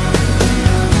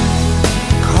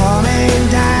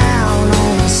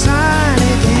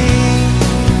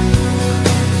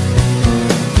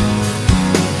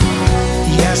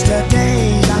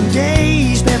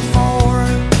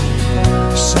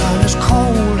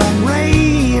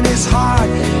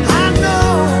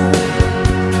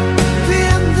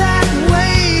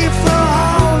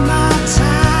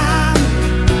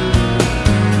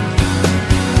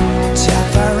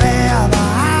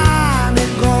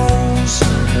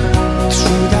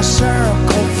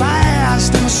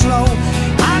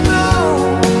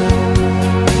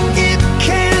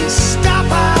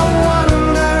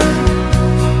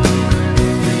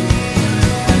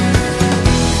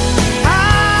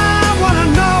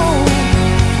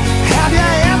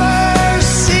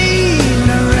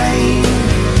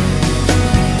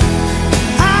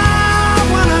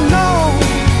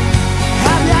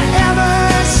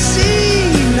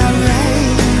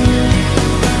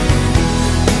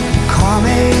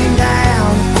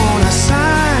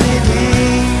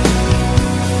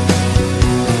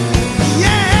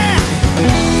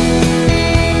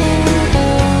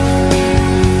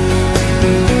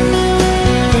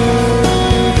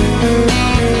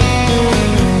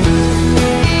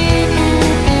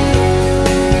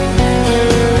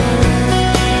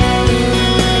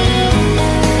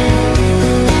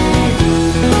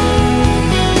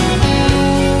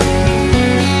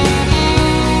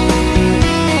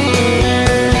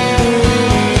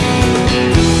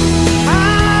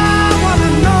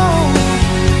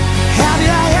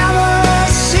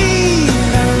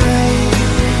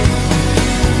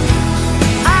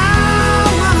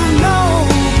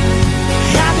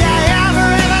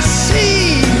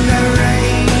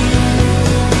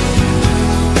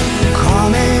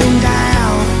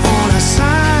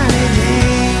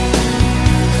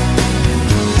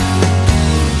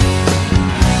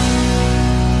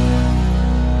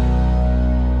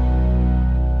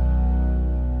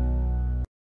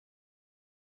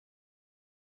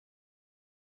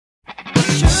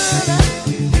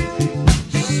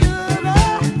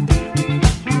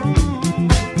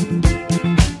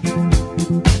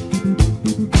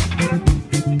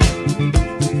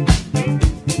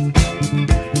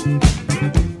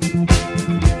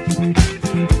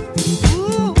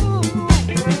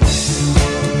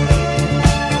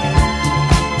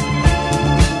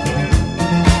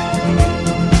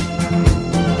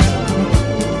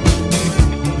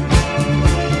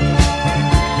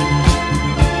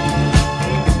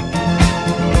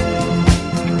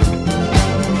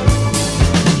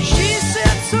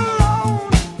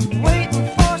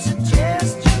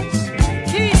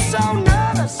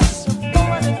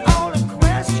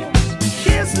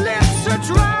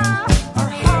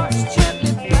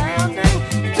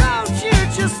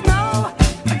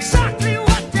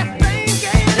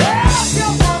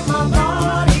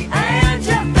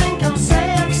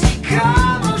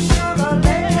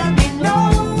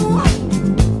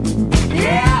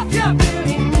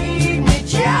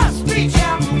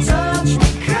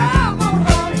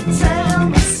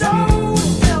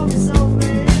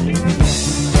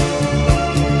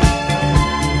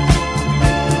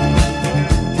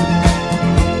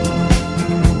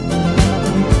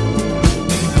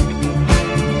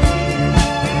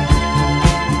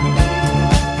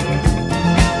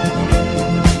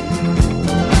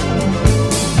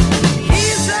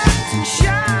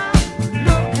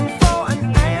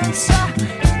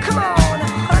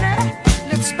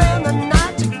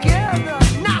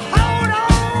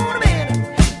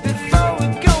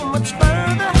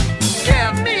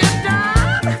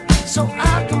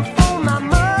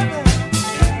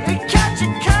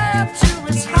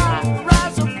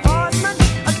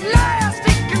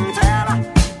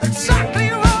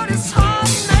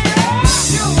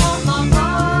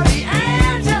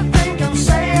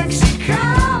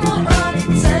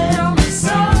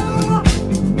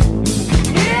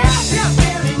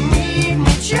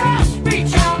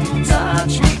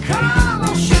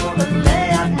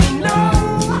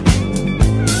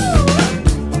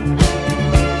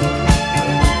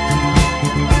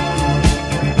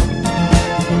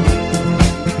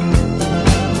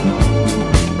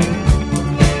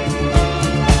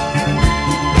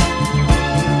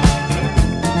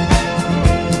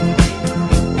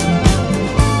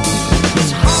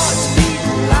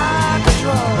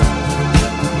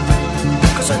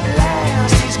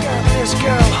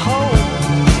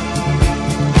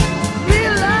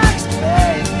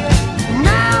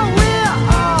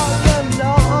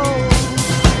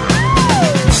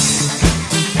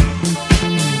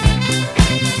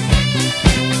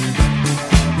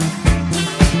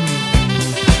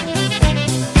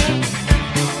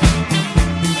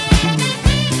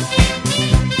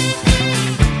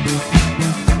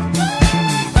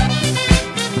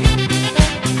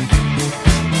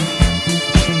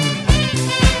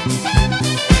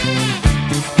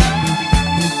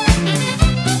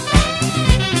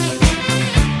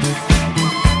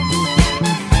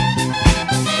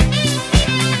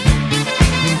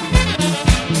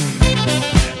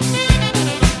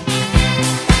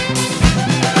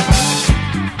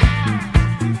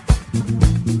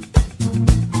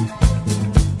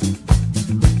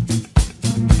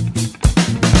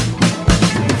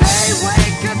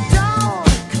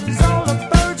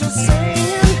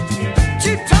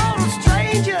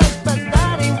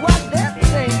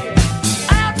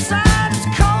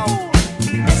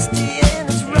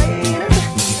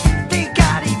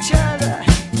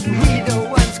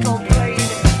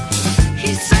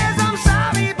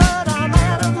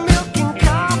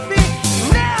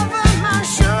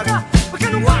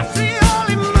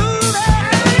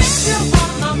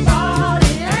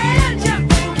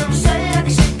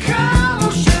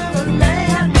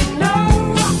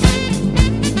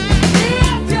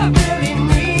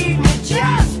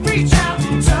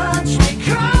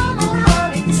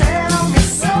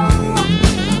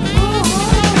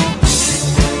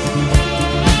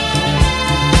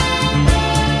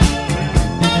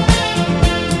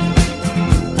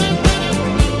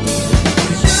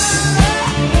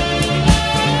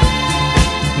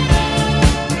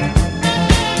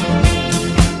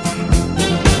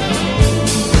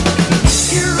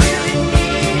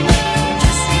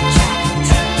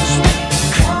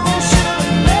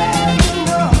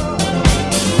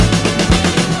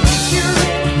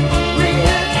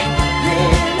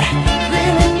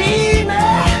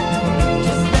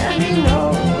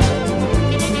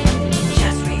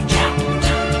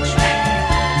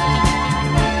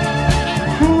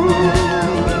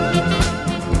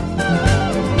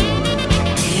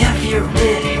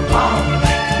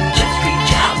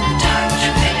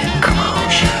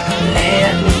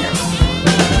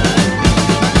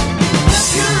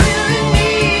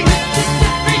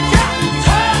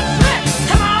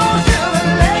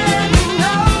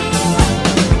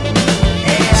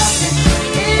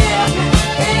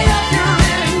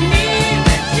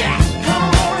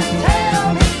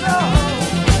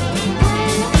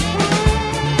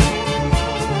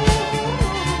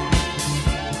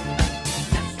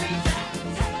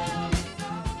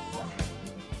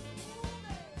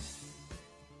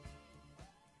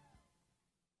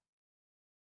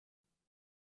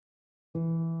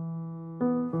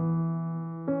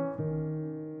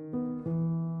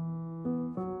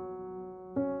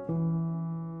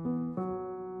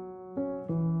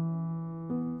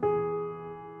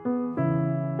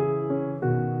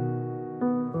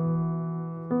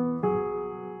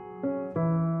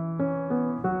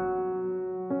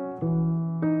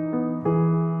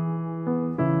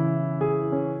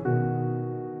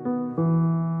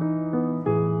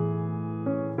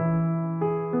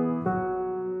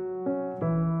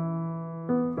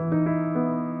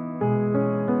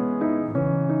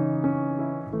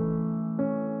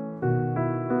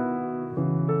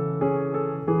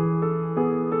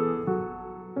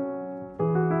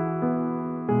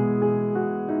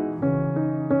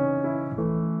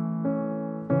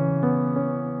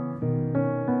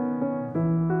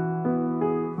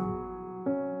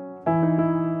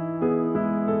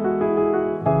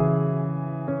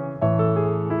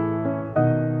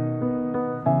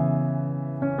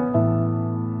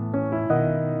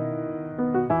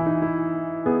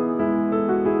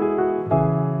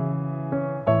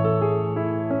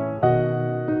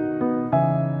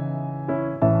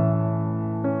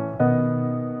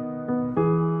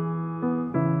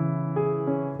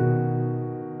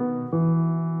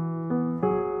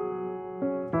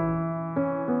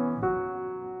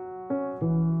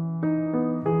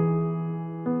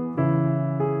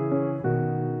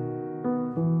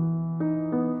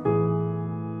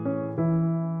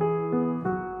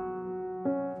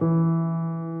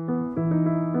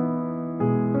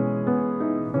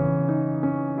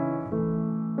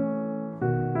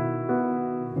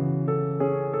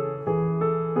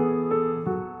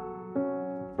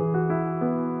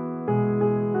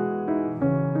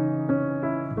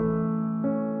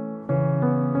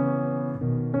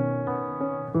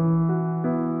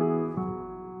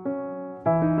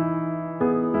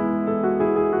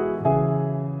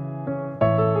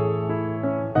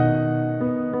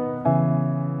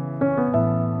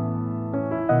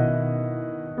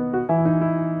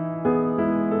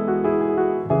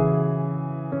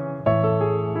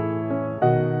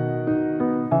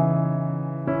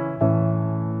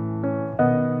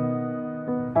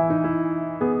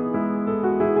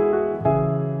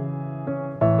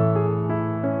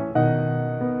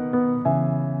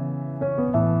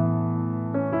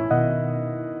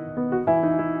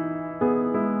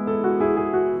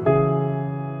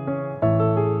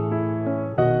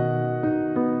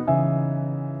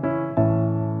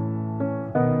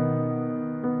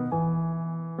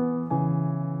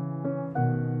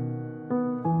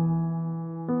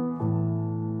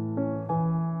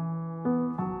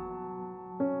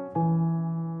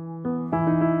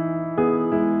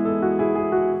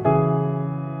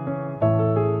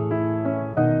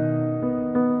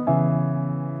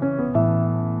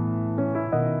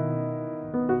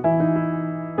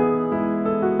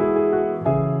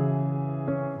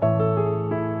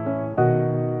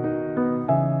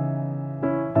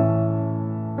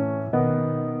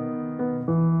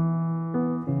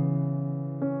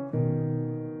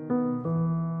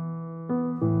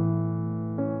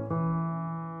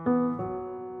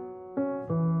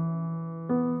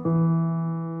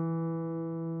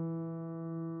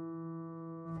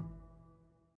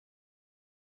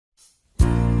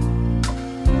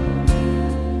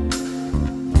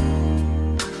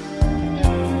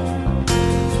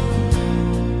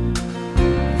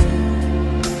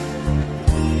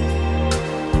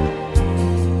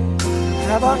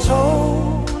 Have I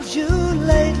told you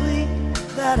lately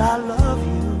that I love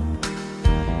you?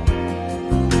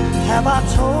 Have I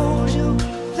told you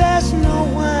there's no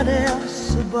one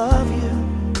else above you?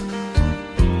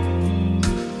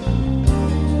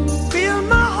 Fill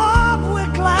my heart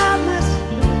with gladness,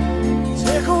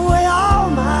 take away all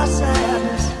my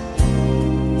sadness,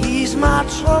 ease my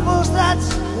troubles,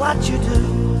 that's what you do.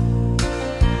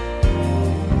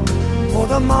 For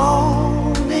the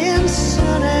morning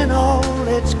sun and all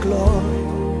its glory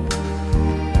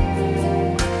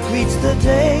greets the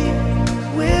day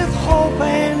with hope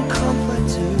and comfort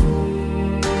too.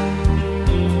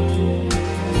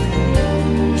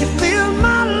 You fill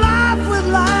my life with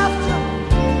laughter,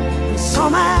 and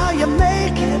somehow you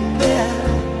make it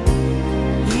better.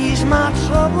 Ease my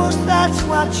troubles, that's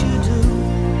what you do.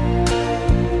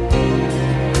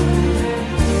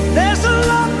 There's a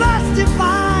love that's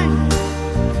divine,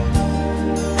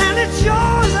 and it's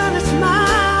yours and it's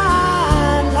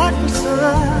mine like the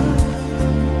sun.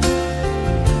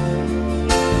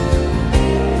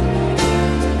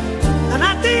 And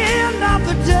at the end of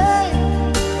the day,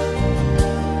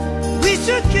 we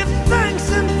should give thanks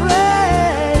and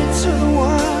pray to the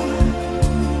one,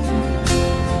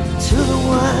 to the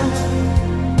one.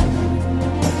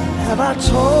 Have I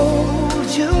told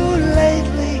you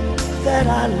lately that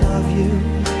I love you?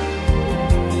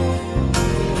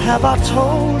 Have I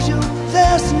told you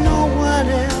there's no one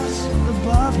else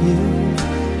above you?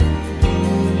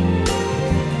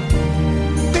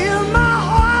 Fill my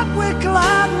heart with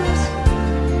gladness,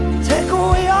 take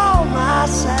away all my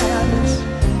sadness,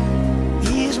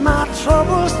 ease my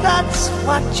troubles, that's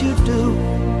what you do.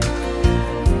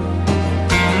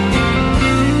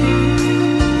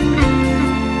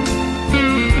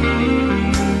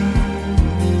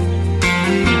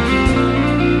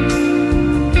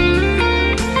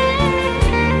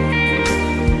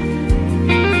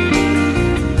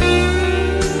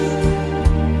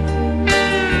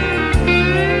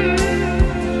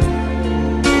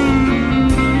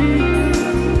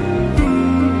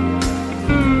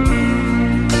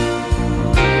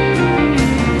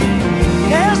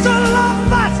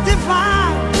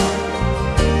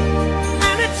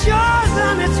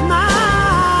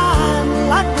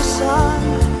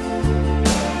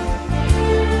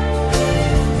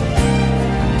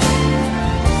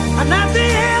 And at the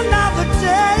end of the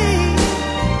day,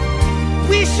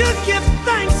 we should give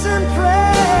thanks and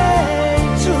pray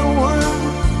to the one,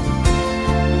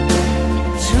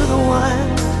 to the one.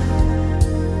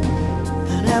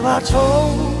 And have I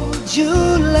told you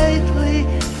lately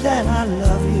that I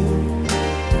love you?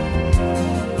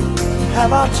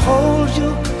 Have I told you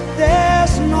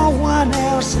there's no one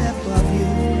else above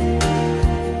you?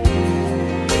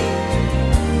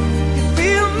 You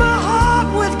fill my heart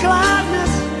with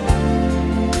gladness,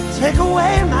 take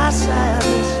away my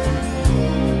sadness,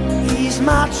 ease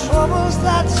my troubles,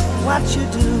 that's what you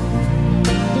do.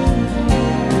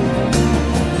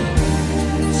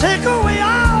 Take away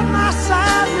all my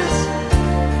sadness,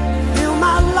 fill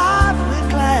my life with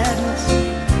gladness,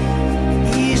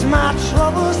 ease my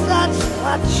troubles, that's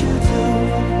what you do.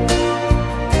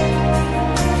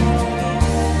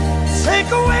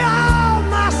 take away all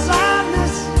my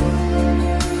sadness,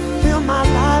 fill my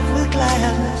life with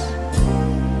gladness,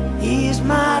 ease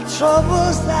my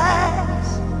troubles,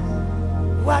 that's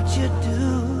what you do.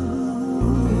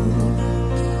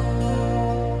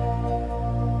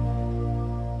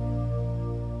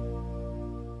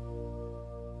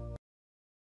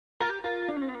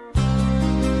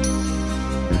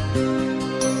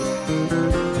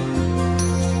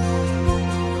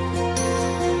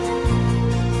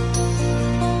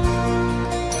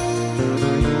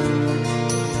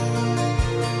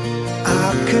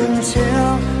 I can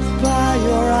tell by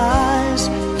your eyes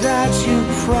that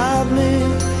you've probably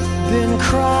been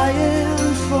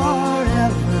crying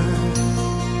forever.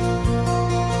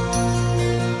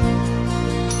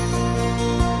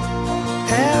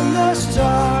 And the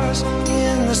stars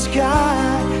in the sky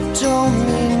don't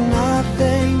mean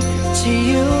nothing to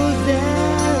you,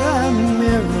 they're a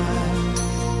mirror.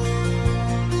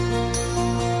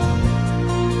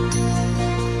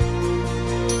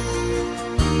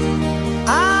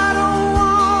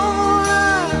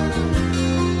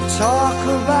 Talk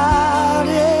about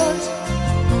it,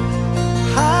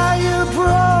 how you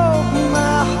broke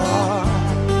my heart.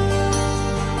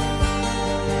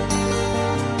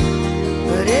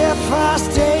 But if I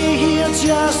stay here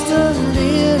just a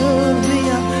little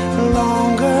bit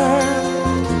longer,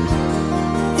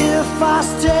 if I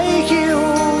stay here,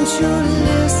 won't you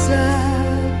listen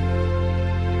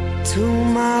to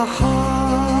my heart?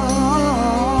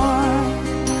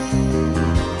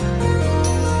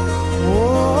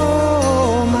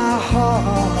 Oh, my heart.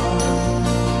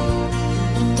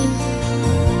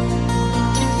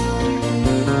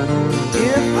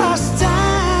 If I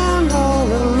stand all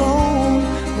alone,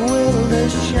 will the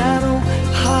shadow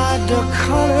hide the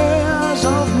colors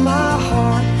of my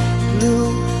heart?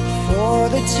 Blue for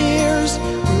the tears,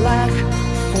 black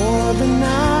for the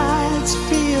nights,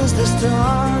 feels the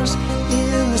stars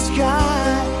in the sky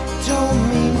don't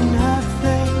mean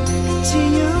nothing to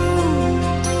you,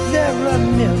 they're a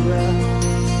mirror.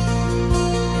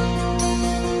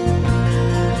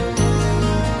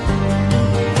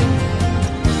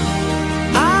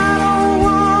 I don't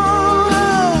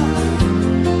wanna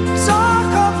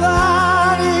talk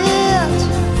about it,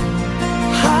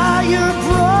 how you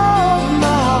broke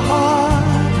my heart.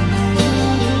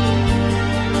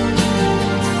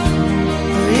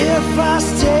 If I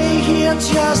stay here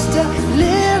just a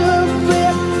little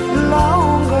bit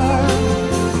longer,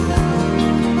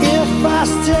 if I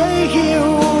stay here,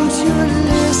 won't you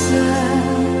listen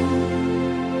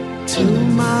to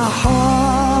my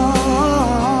heart?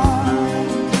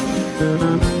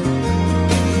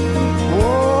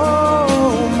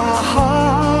 Oh, my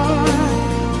heart.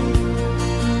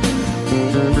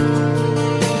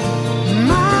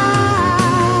 My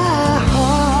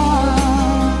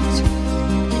heart.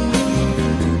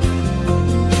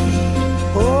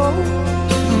 Oh,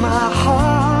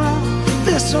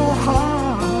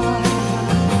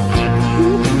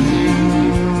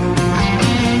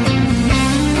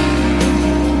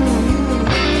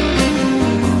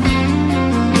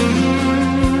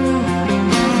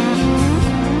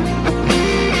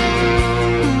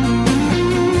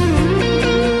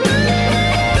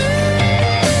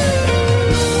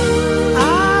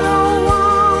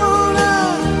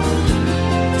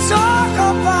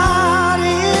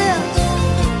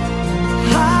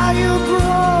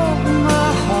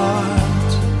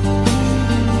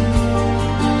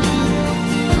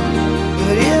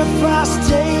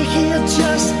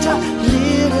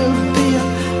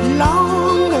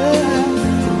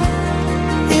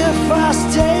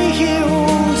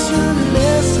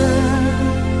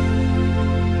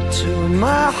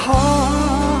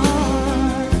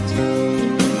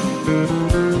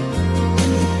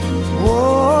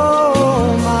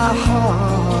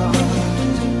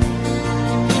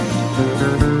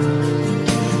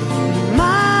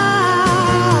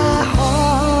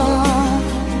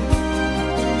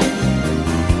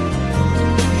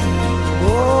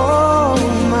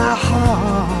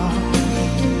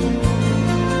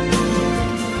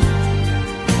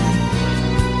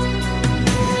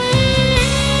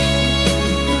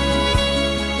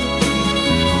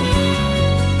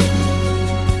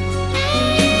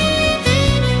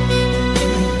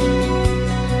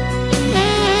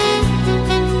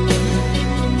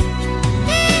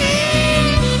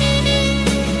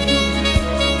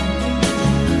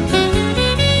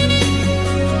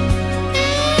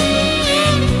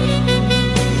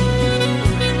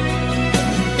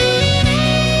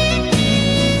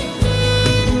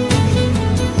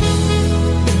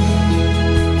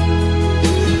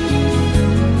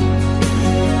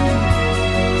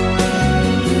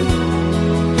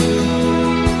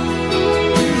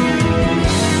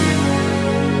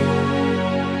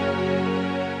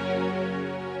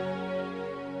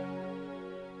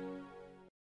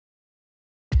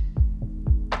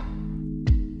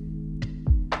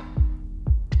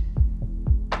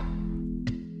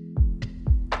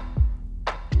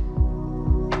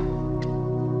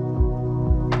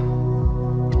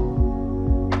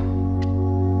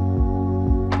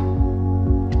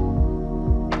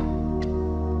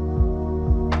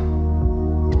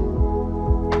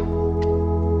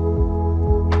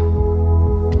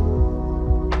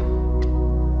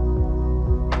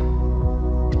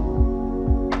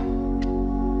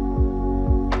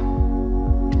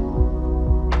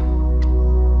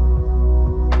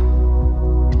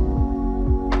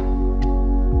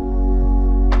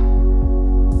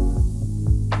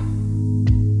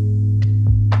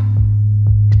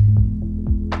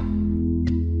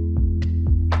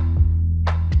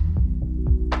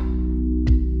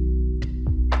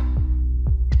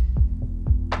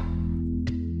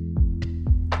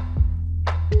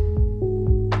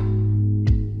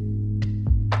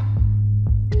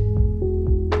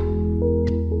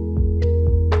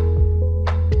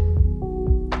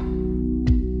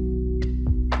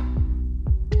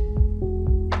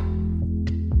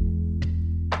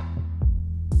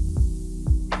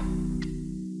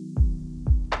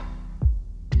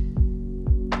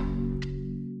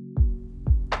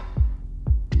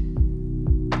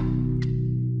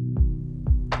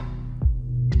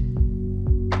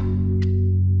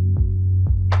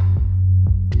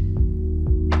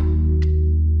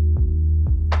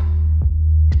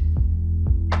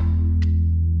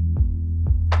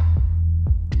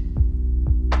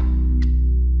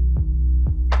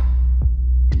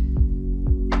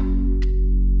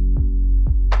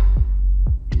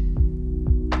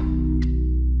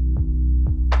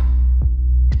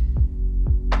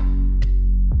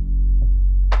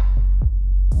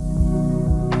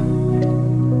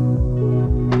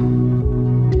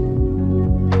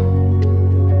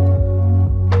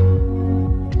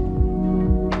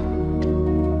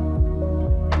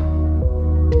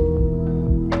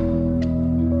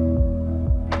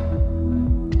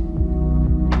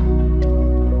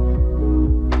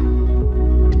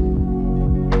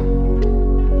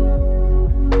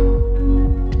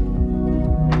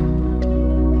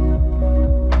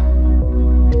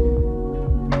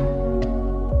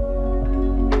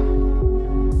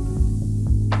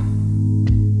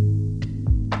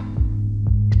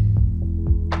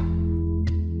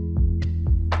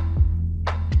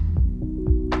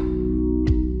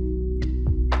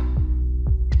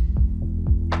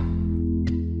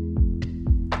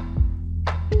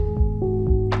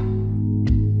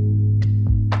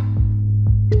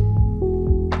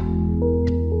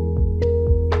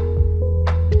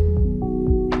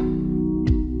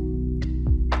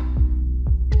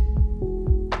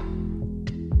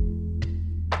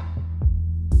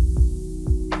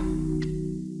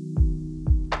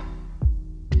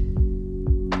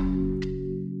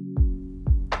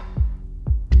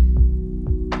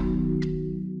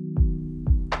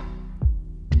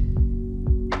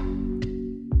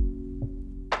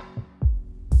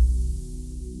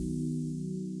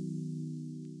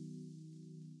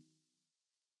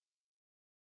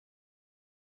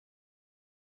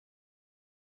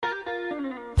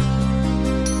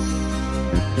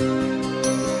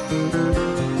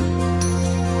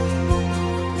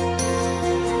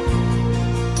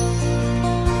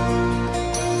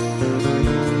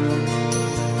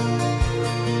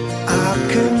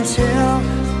 can tell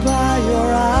by your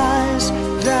eyes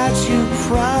that you've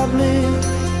probably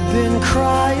been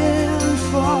crying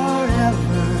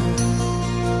forever.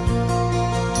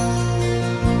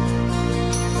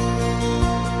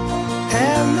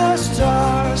 And the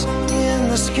stars in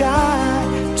the sky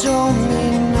don't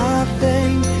mean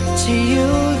nothing to you.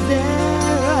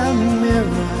 They're a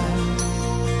mirror.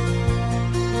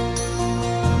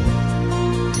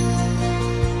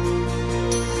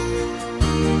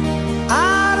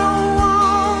 I don't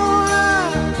wanna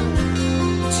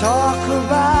talk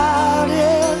about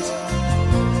it,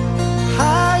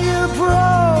 how you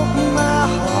broke my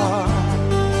heart.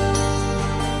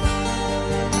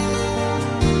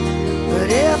 But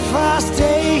if I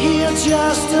stay here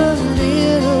just a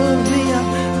little bit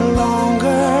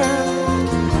longer,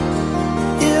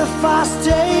 if I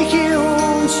stay here,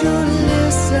 won't you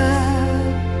listen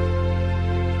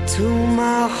to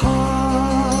my heart?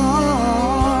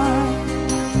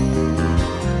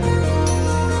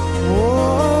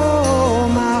 Oh,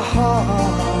 my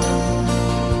heart.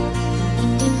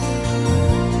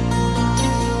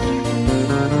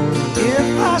 If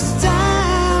I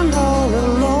stand all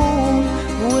alone,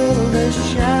 will the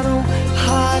shadow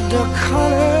hide the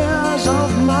colors of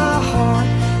my heart?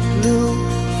 Blue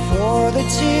for the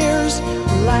tears,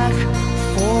 black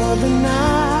for the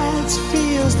nights.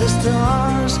 Feels the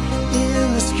stars in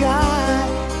the sky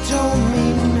don't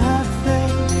mean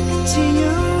nothing to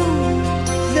you.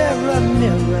 They're a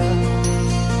mirror.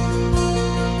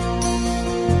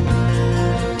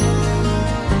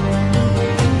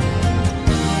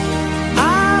 I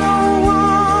don't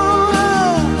wanna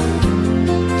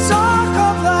talk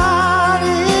about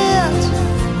it,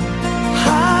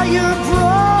 how you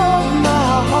broke my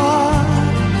heart.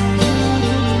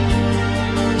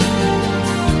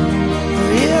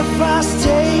 If I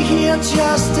stay here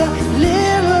just a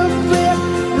little bit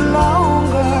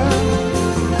longer,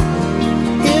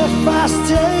 if I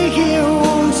stay here,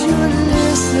 won't you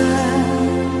listen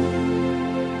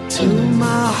to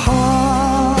my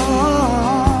heart?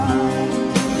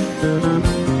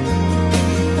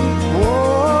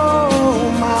 Oh,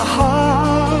 my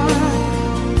heart.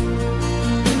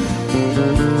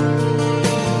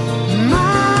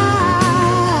 My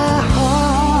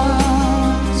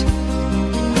heart.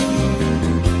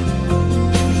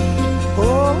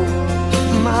 Oh,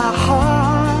 my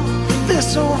heart. They're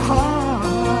so hard.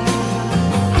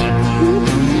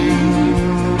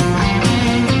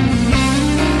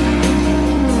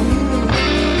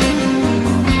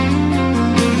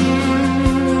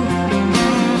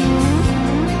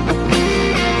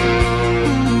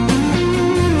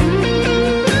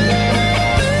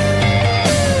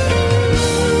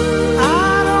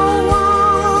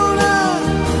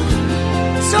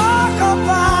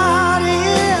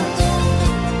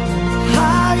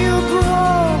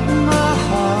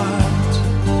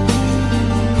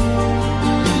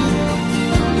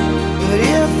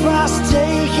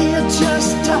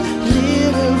 Just a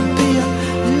little bit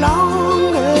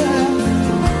longer.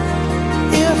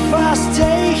 If I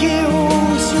stay here,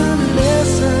 won't you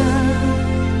listen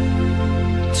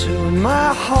to my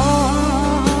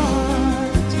heart?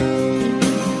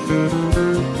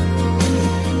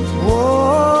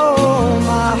 Oh,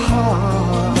 my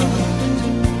heart.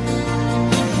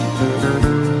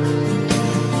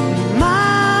 My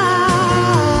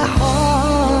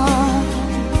heart.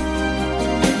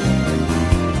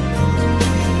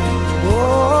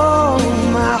 Oh,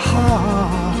 my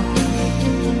heart.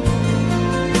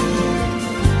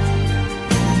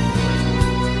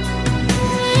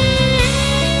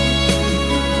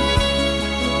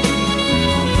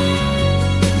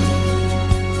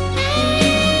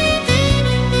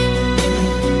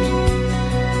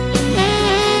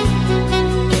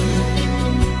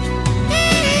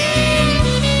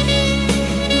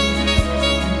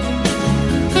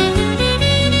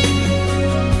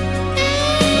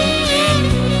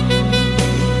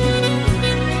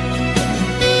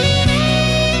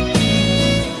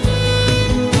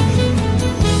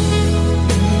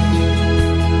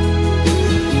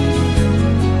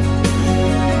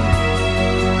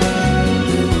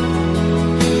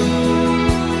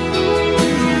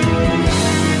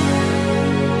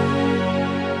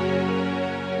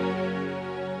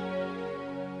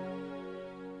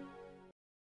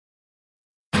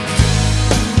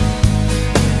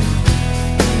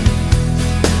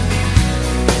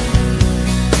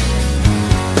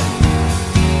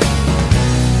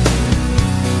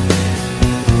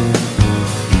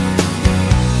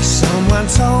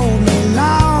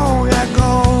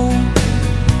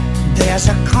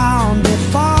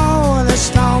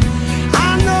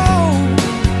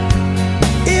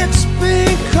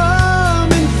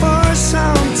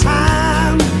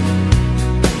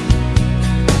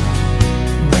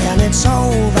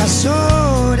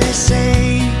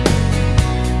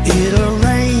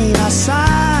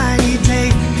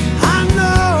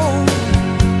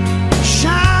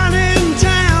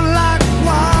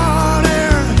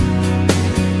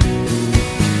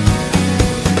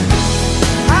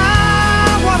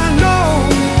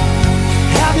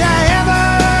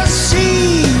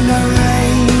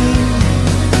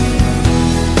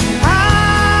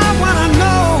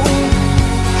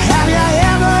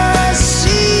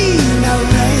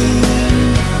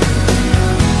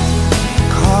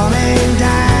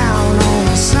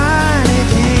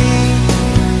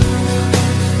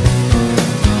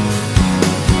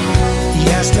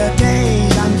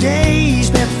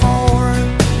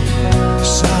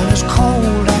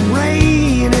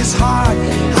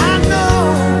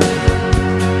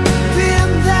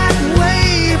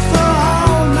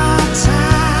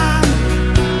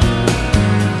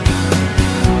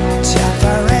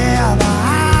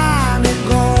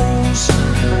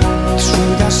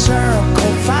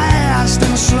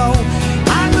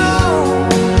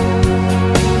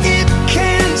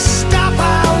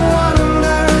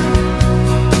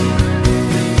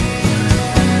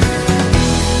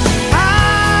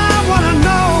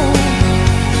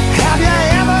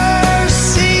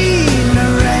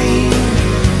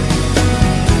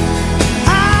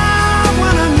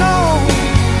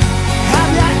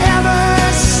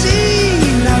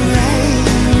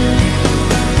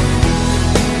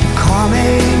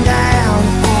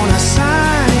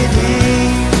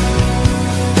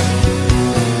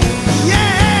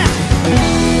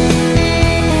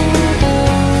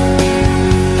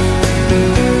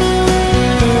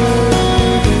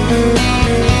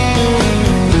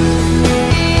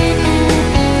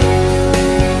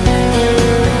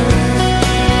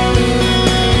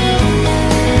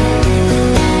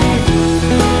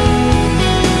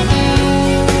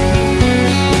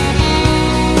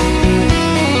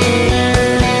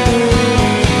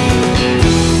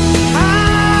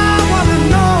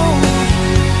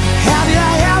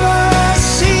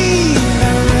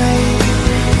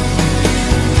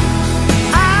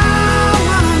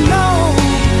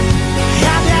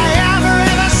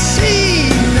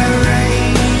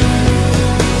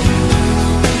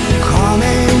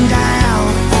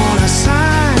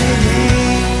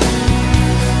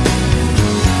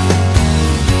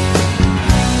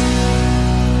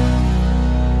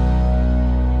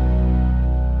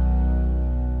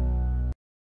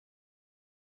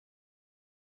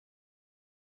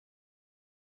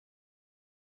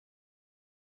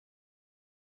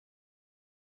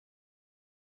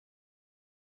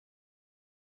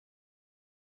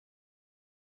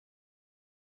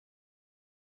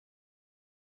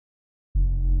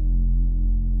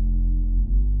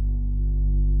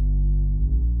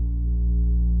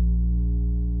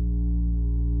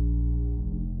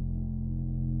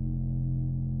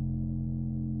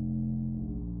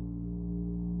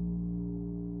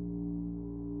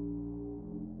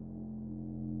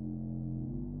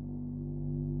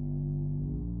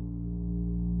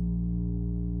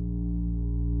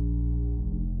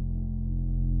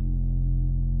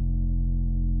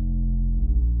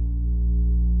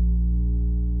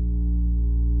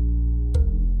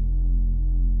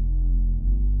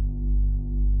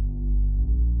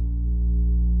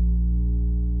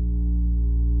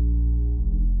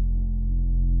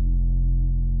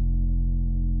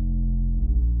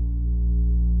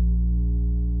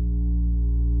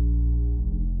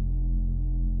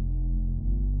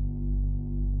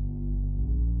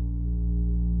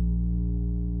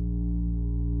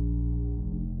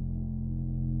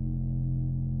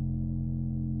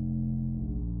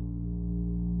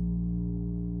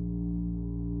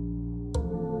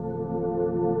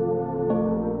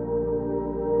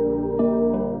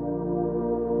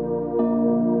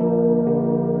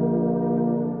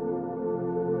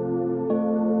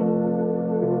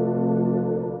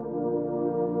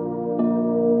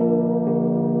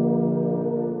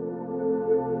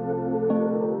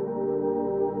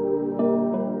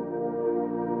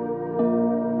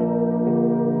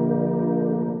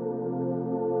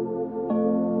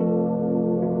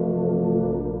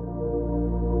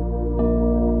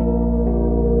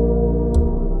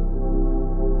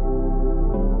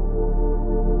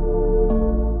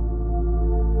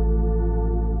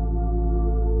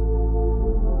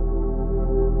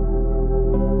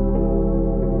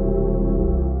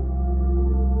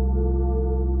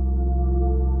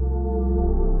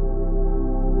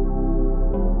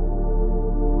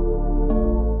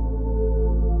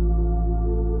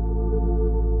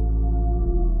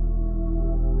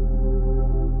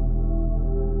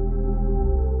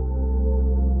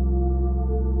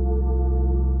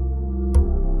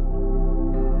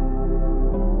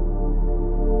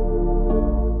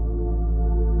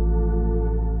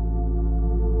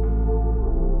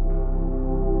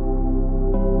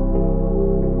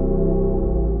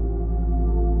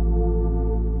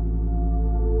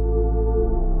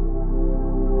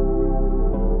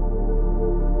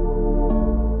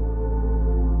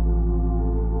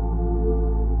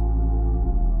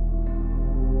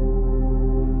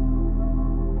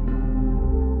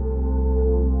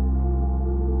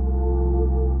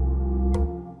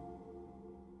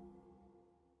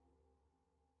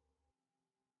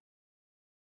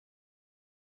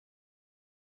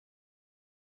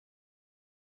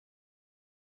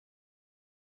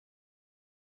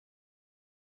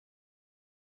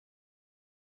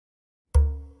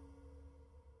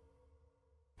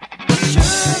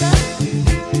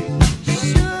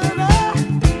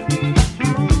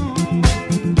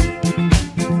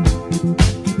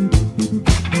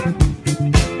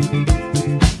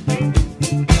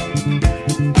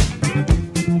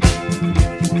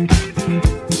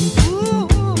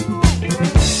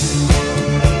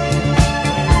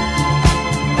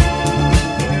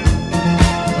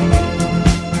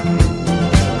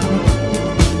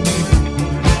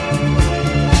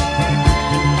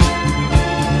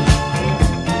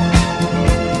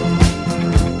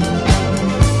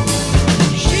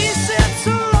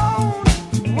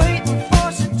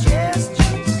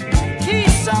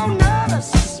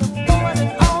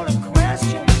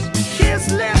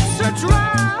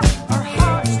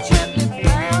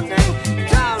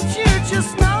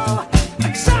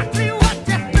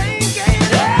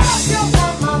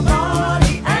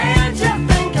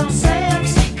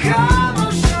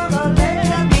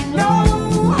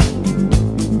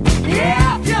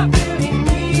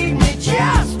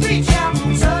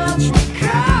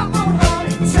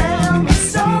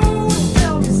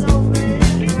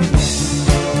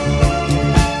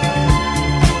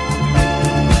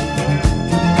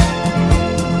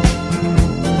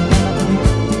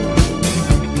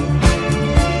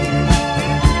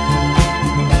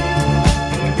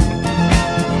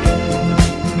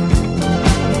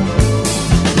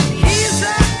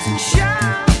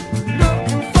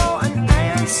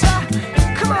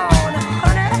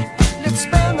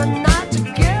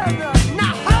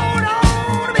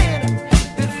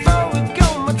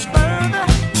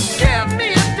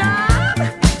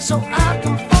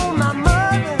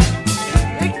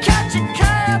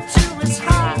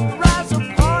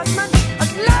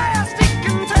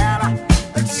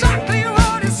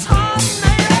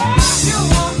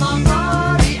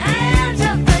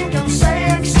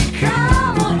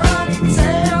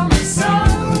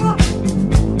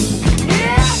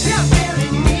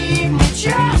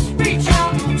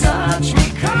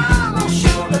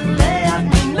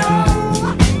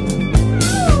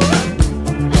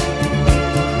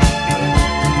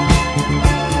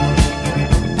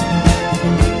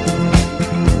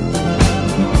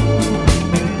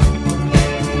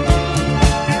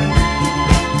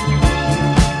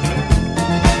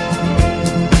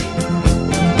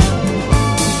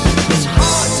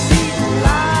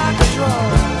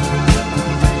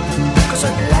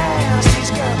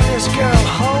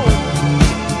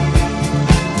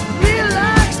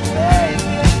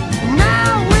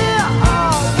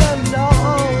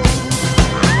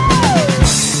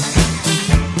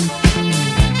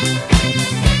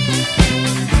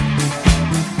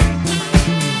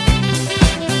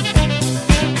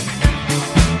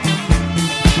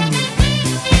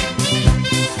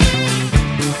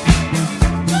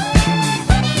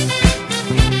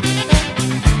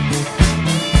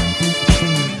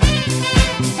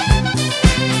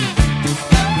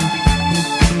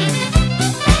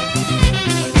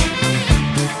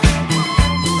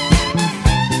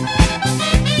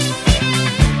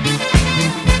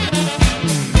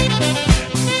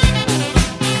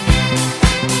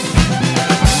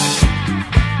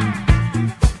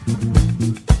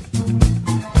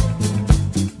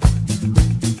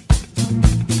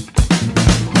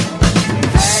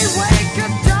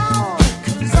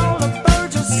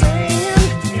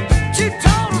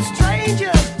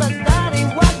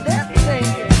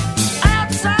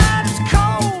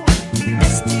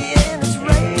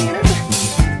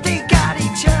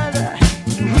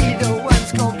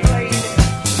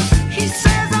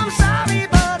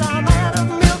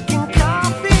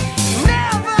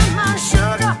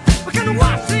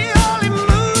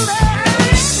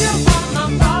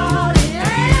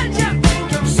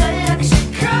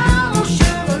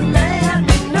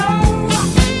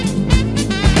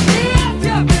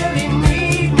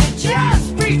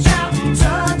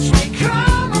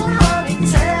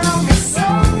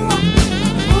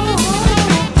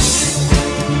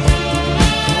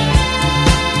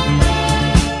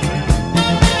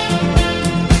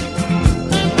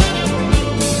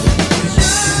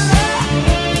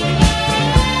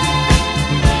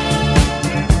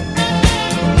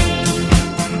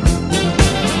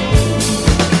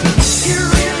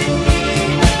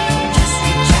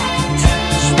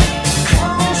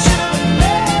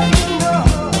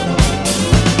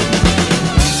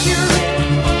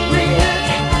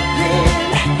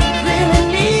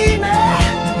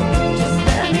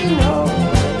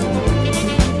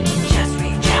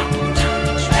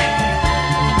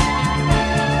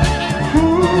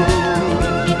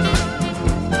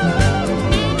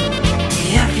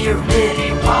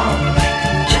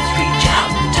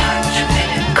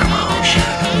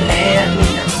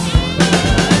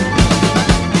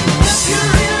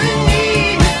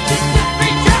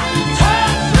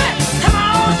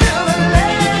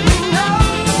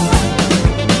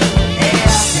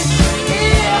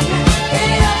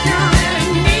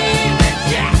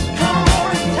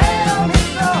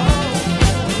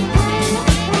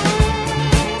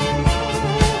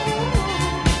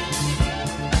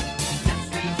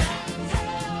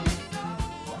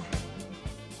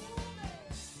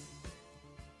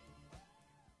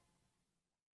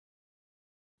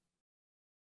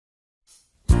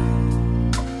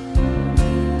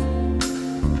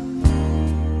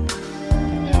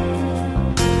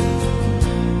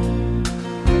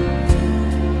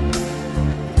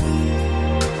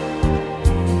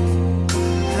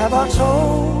 I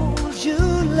told you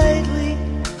lately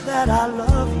that I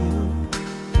love you?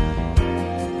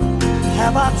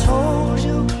 Have I told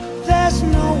you there's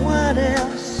no one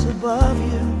else above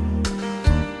you?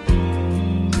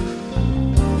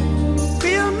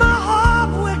 Fill my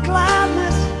heart with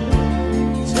gladness,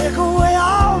 take away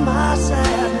all my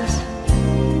sadness,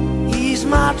 ease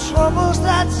my troubles,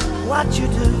 that's what you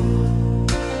do.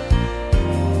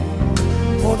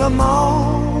 For the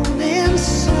morning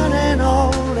sun and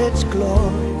all its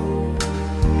glory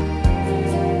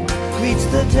greets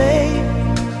the day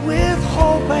with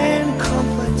hope and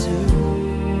comfort too.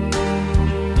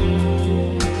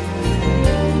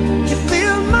 You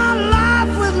fill my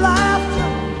life with laughter,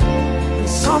 and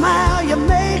somehow you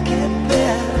make it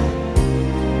better.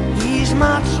 Ease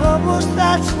my troubles,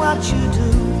 that's what you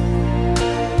do.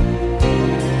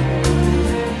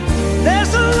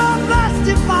 There's a love that's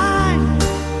divine,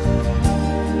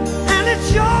 and it's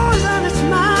yours and it's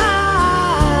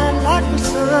mine, like the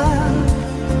sun.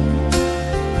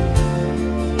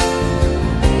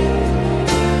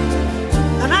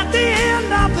 And at the end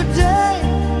of the day,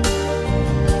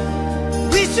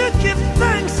 we should give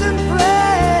thanks and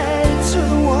pray to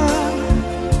the one,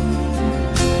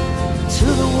 to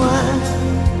the one.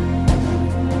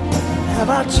 Have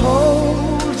I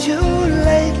told you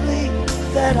lately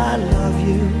that I love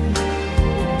you?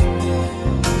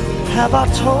 Have I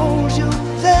told you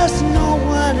there's no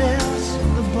one else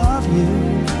above you?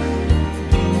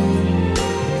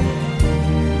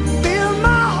 Fill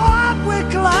my heart with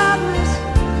gladness,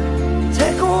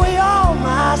 take away all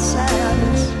my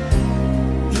sadness,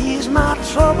 ease my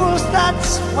troubles,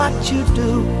 that's what you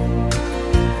do.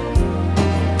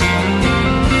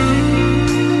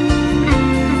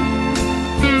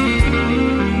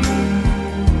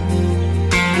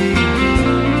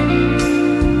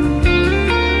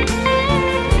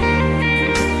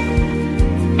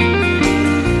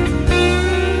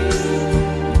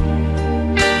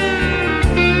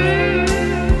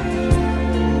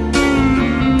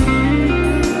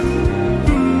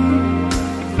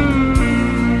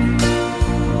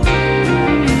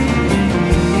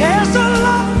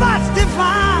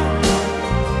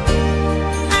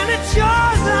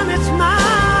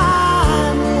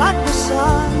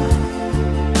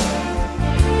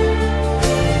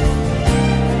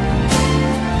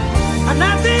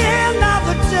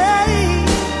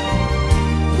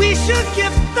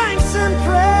 Give thanks and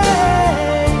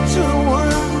pray to the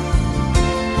one,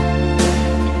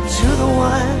 to the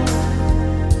one.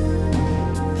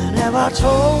 And have I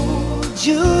told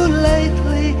you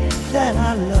lately that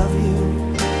I love you?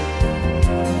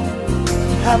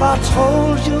 Have I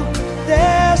told you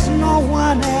there's no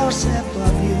one else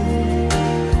above you?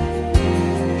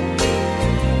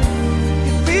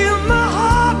 You fill my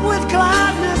heart with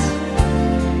gladness,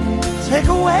 take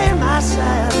away my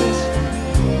sadness,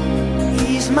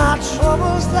 my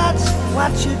troubles, that's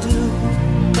what you do.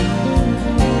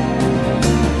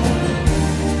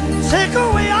 Take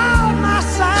away all my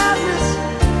sadness,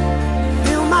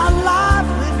 fill my life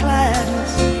with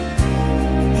gladness,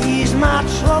 ease my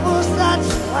troubles, that's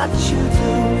what you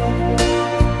do.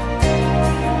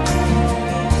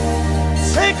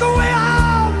 Take away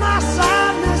all my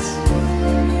sadness,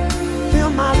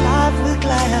 fill my life with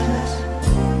gladness,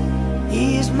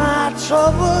 ease my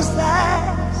troubles,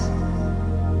 that's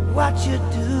what you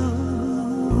do.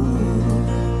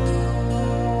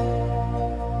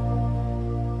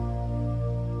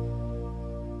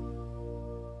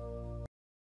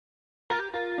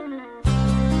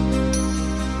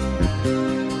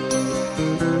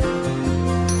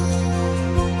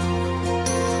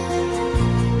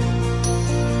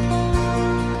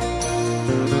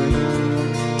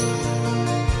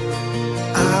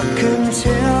 I can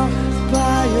tell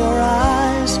by your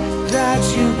eyes that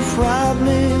you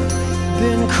probably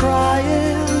been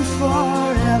crying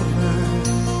forever.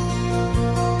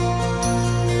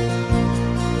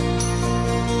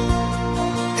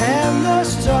 And the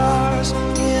stars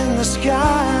in the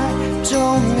sky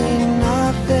don't mean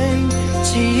nothing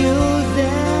to you,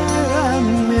 they're a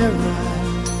mirror.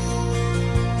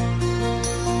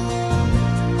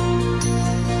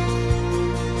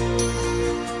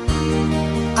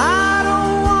 I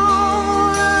don't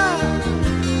wanna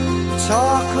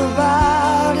talk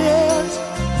about it,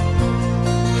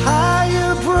 how you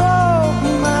broke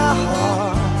my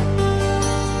heart.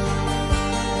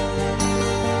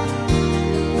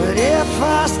 But if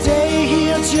I stay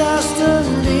here just a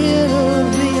little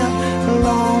bit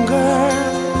longer,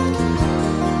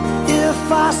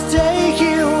 if I stay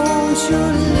here, won't you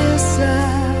listen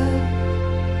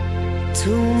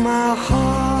to my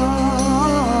heart?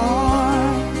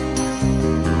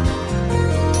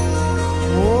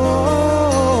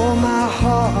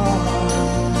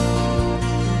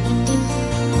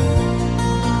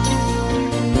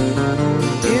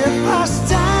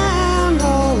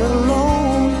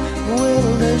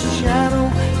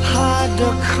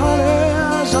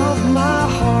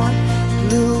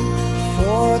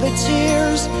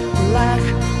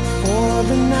 of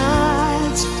the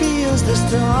nights feels the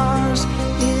stars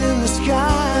in the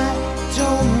sky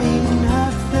don't mean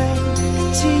nothing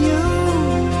to you.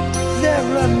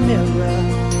 They're a mirror.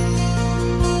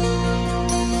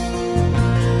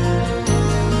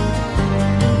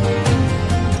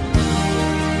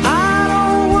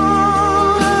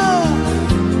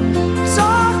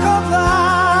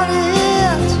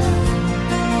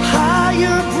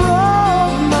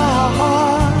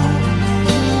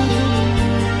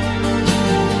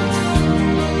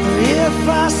 If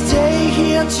I stay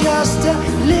here just a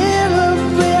little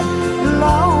bit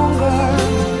longer,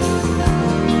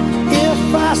 if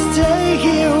I stay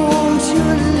here, won't you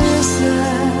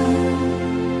listen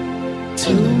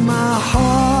to my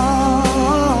heart?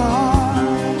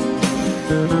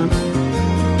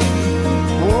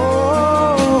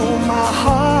 Oh, my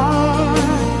heart.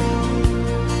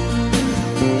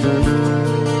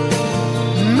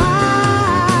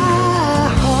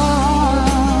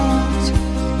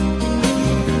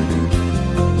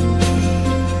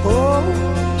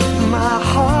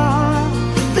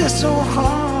 So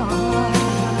hard.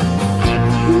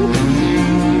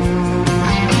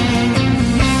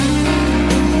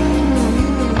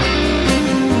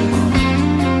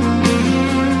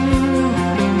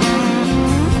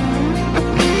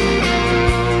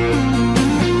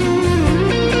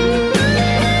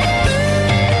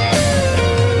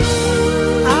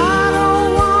 I don't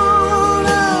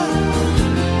wanna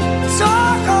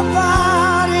talk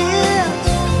about it,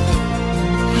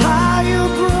 how you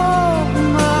broke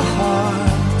my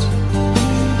heart.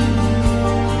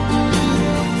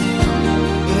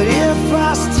 But if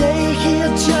I stay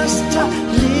here just a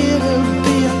little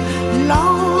bit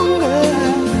longer,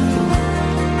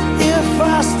 if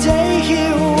I stay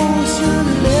here, won't you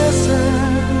listen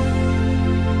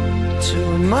to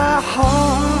my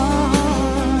heart?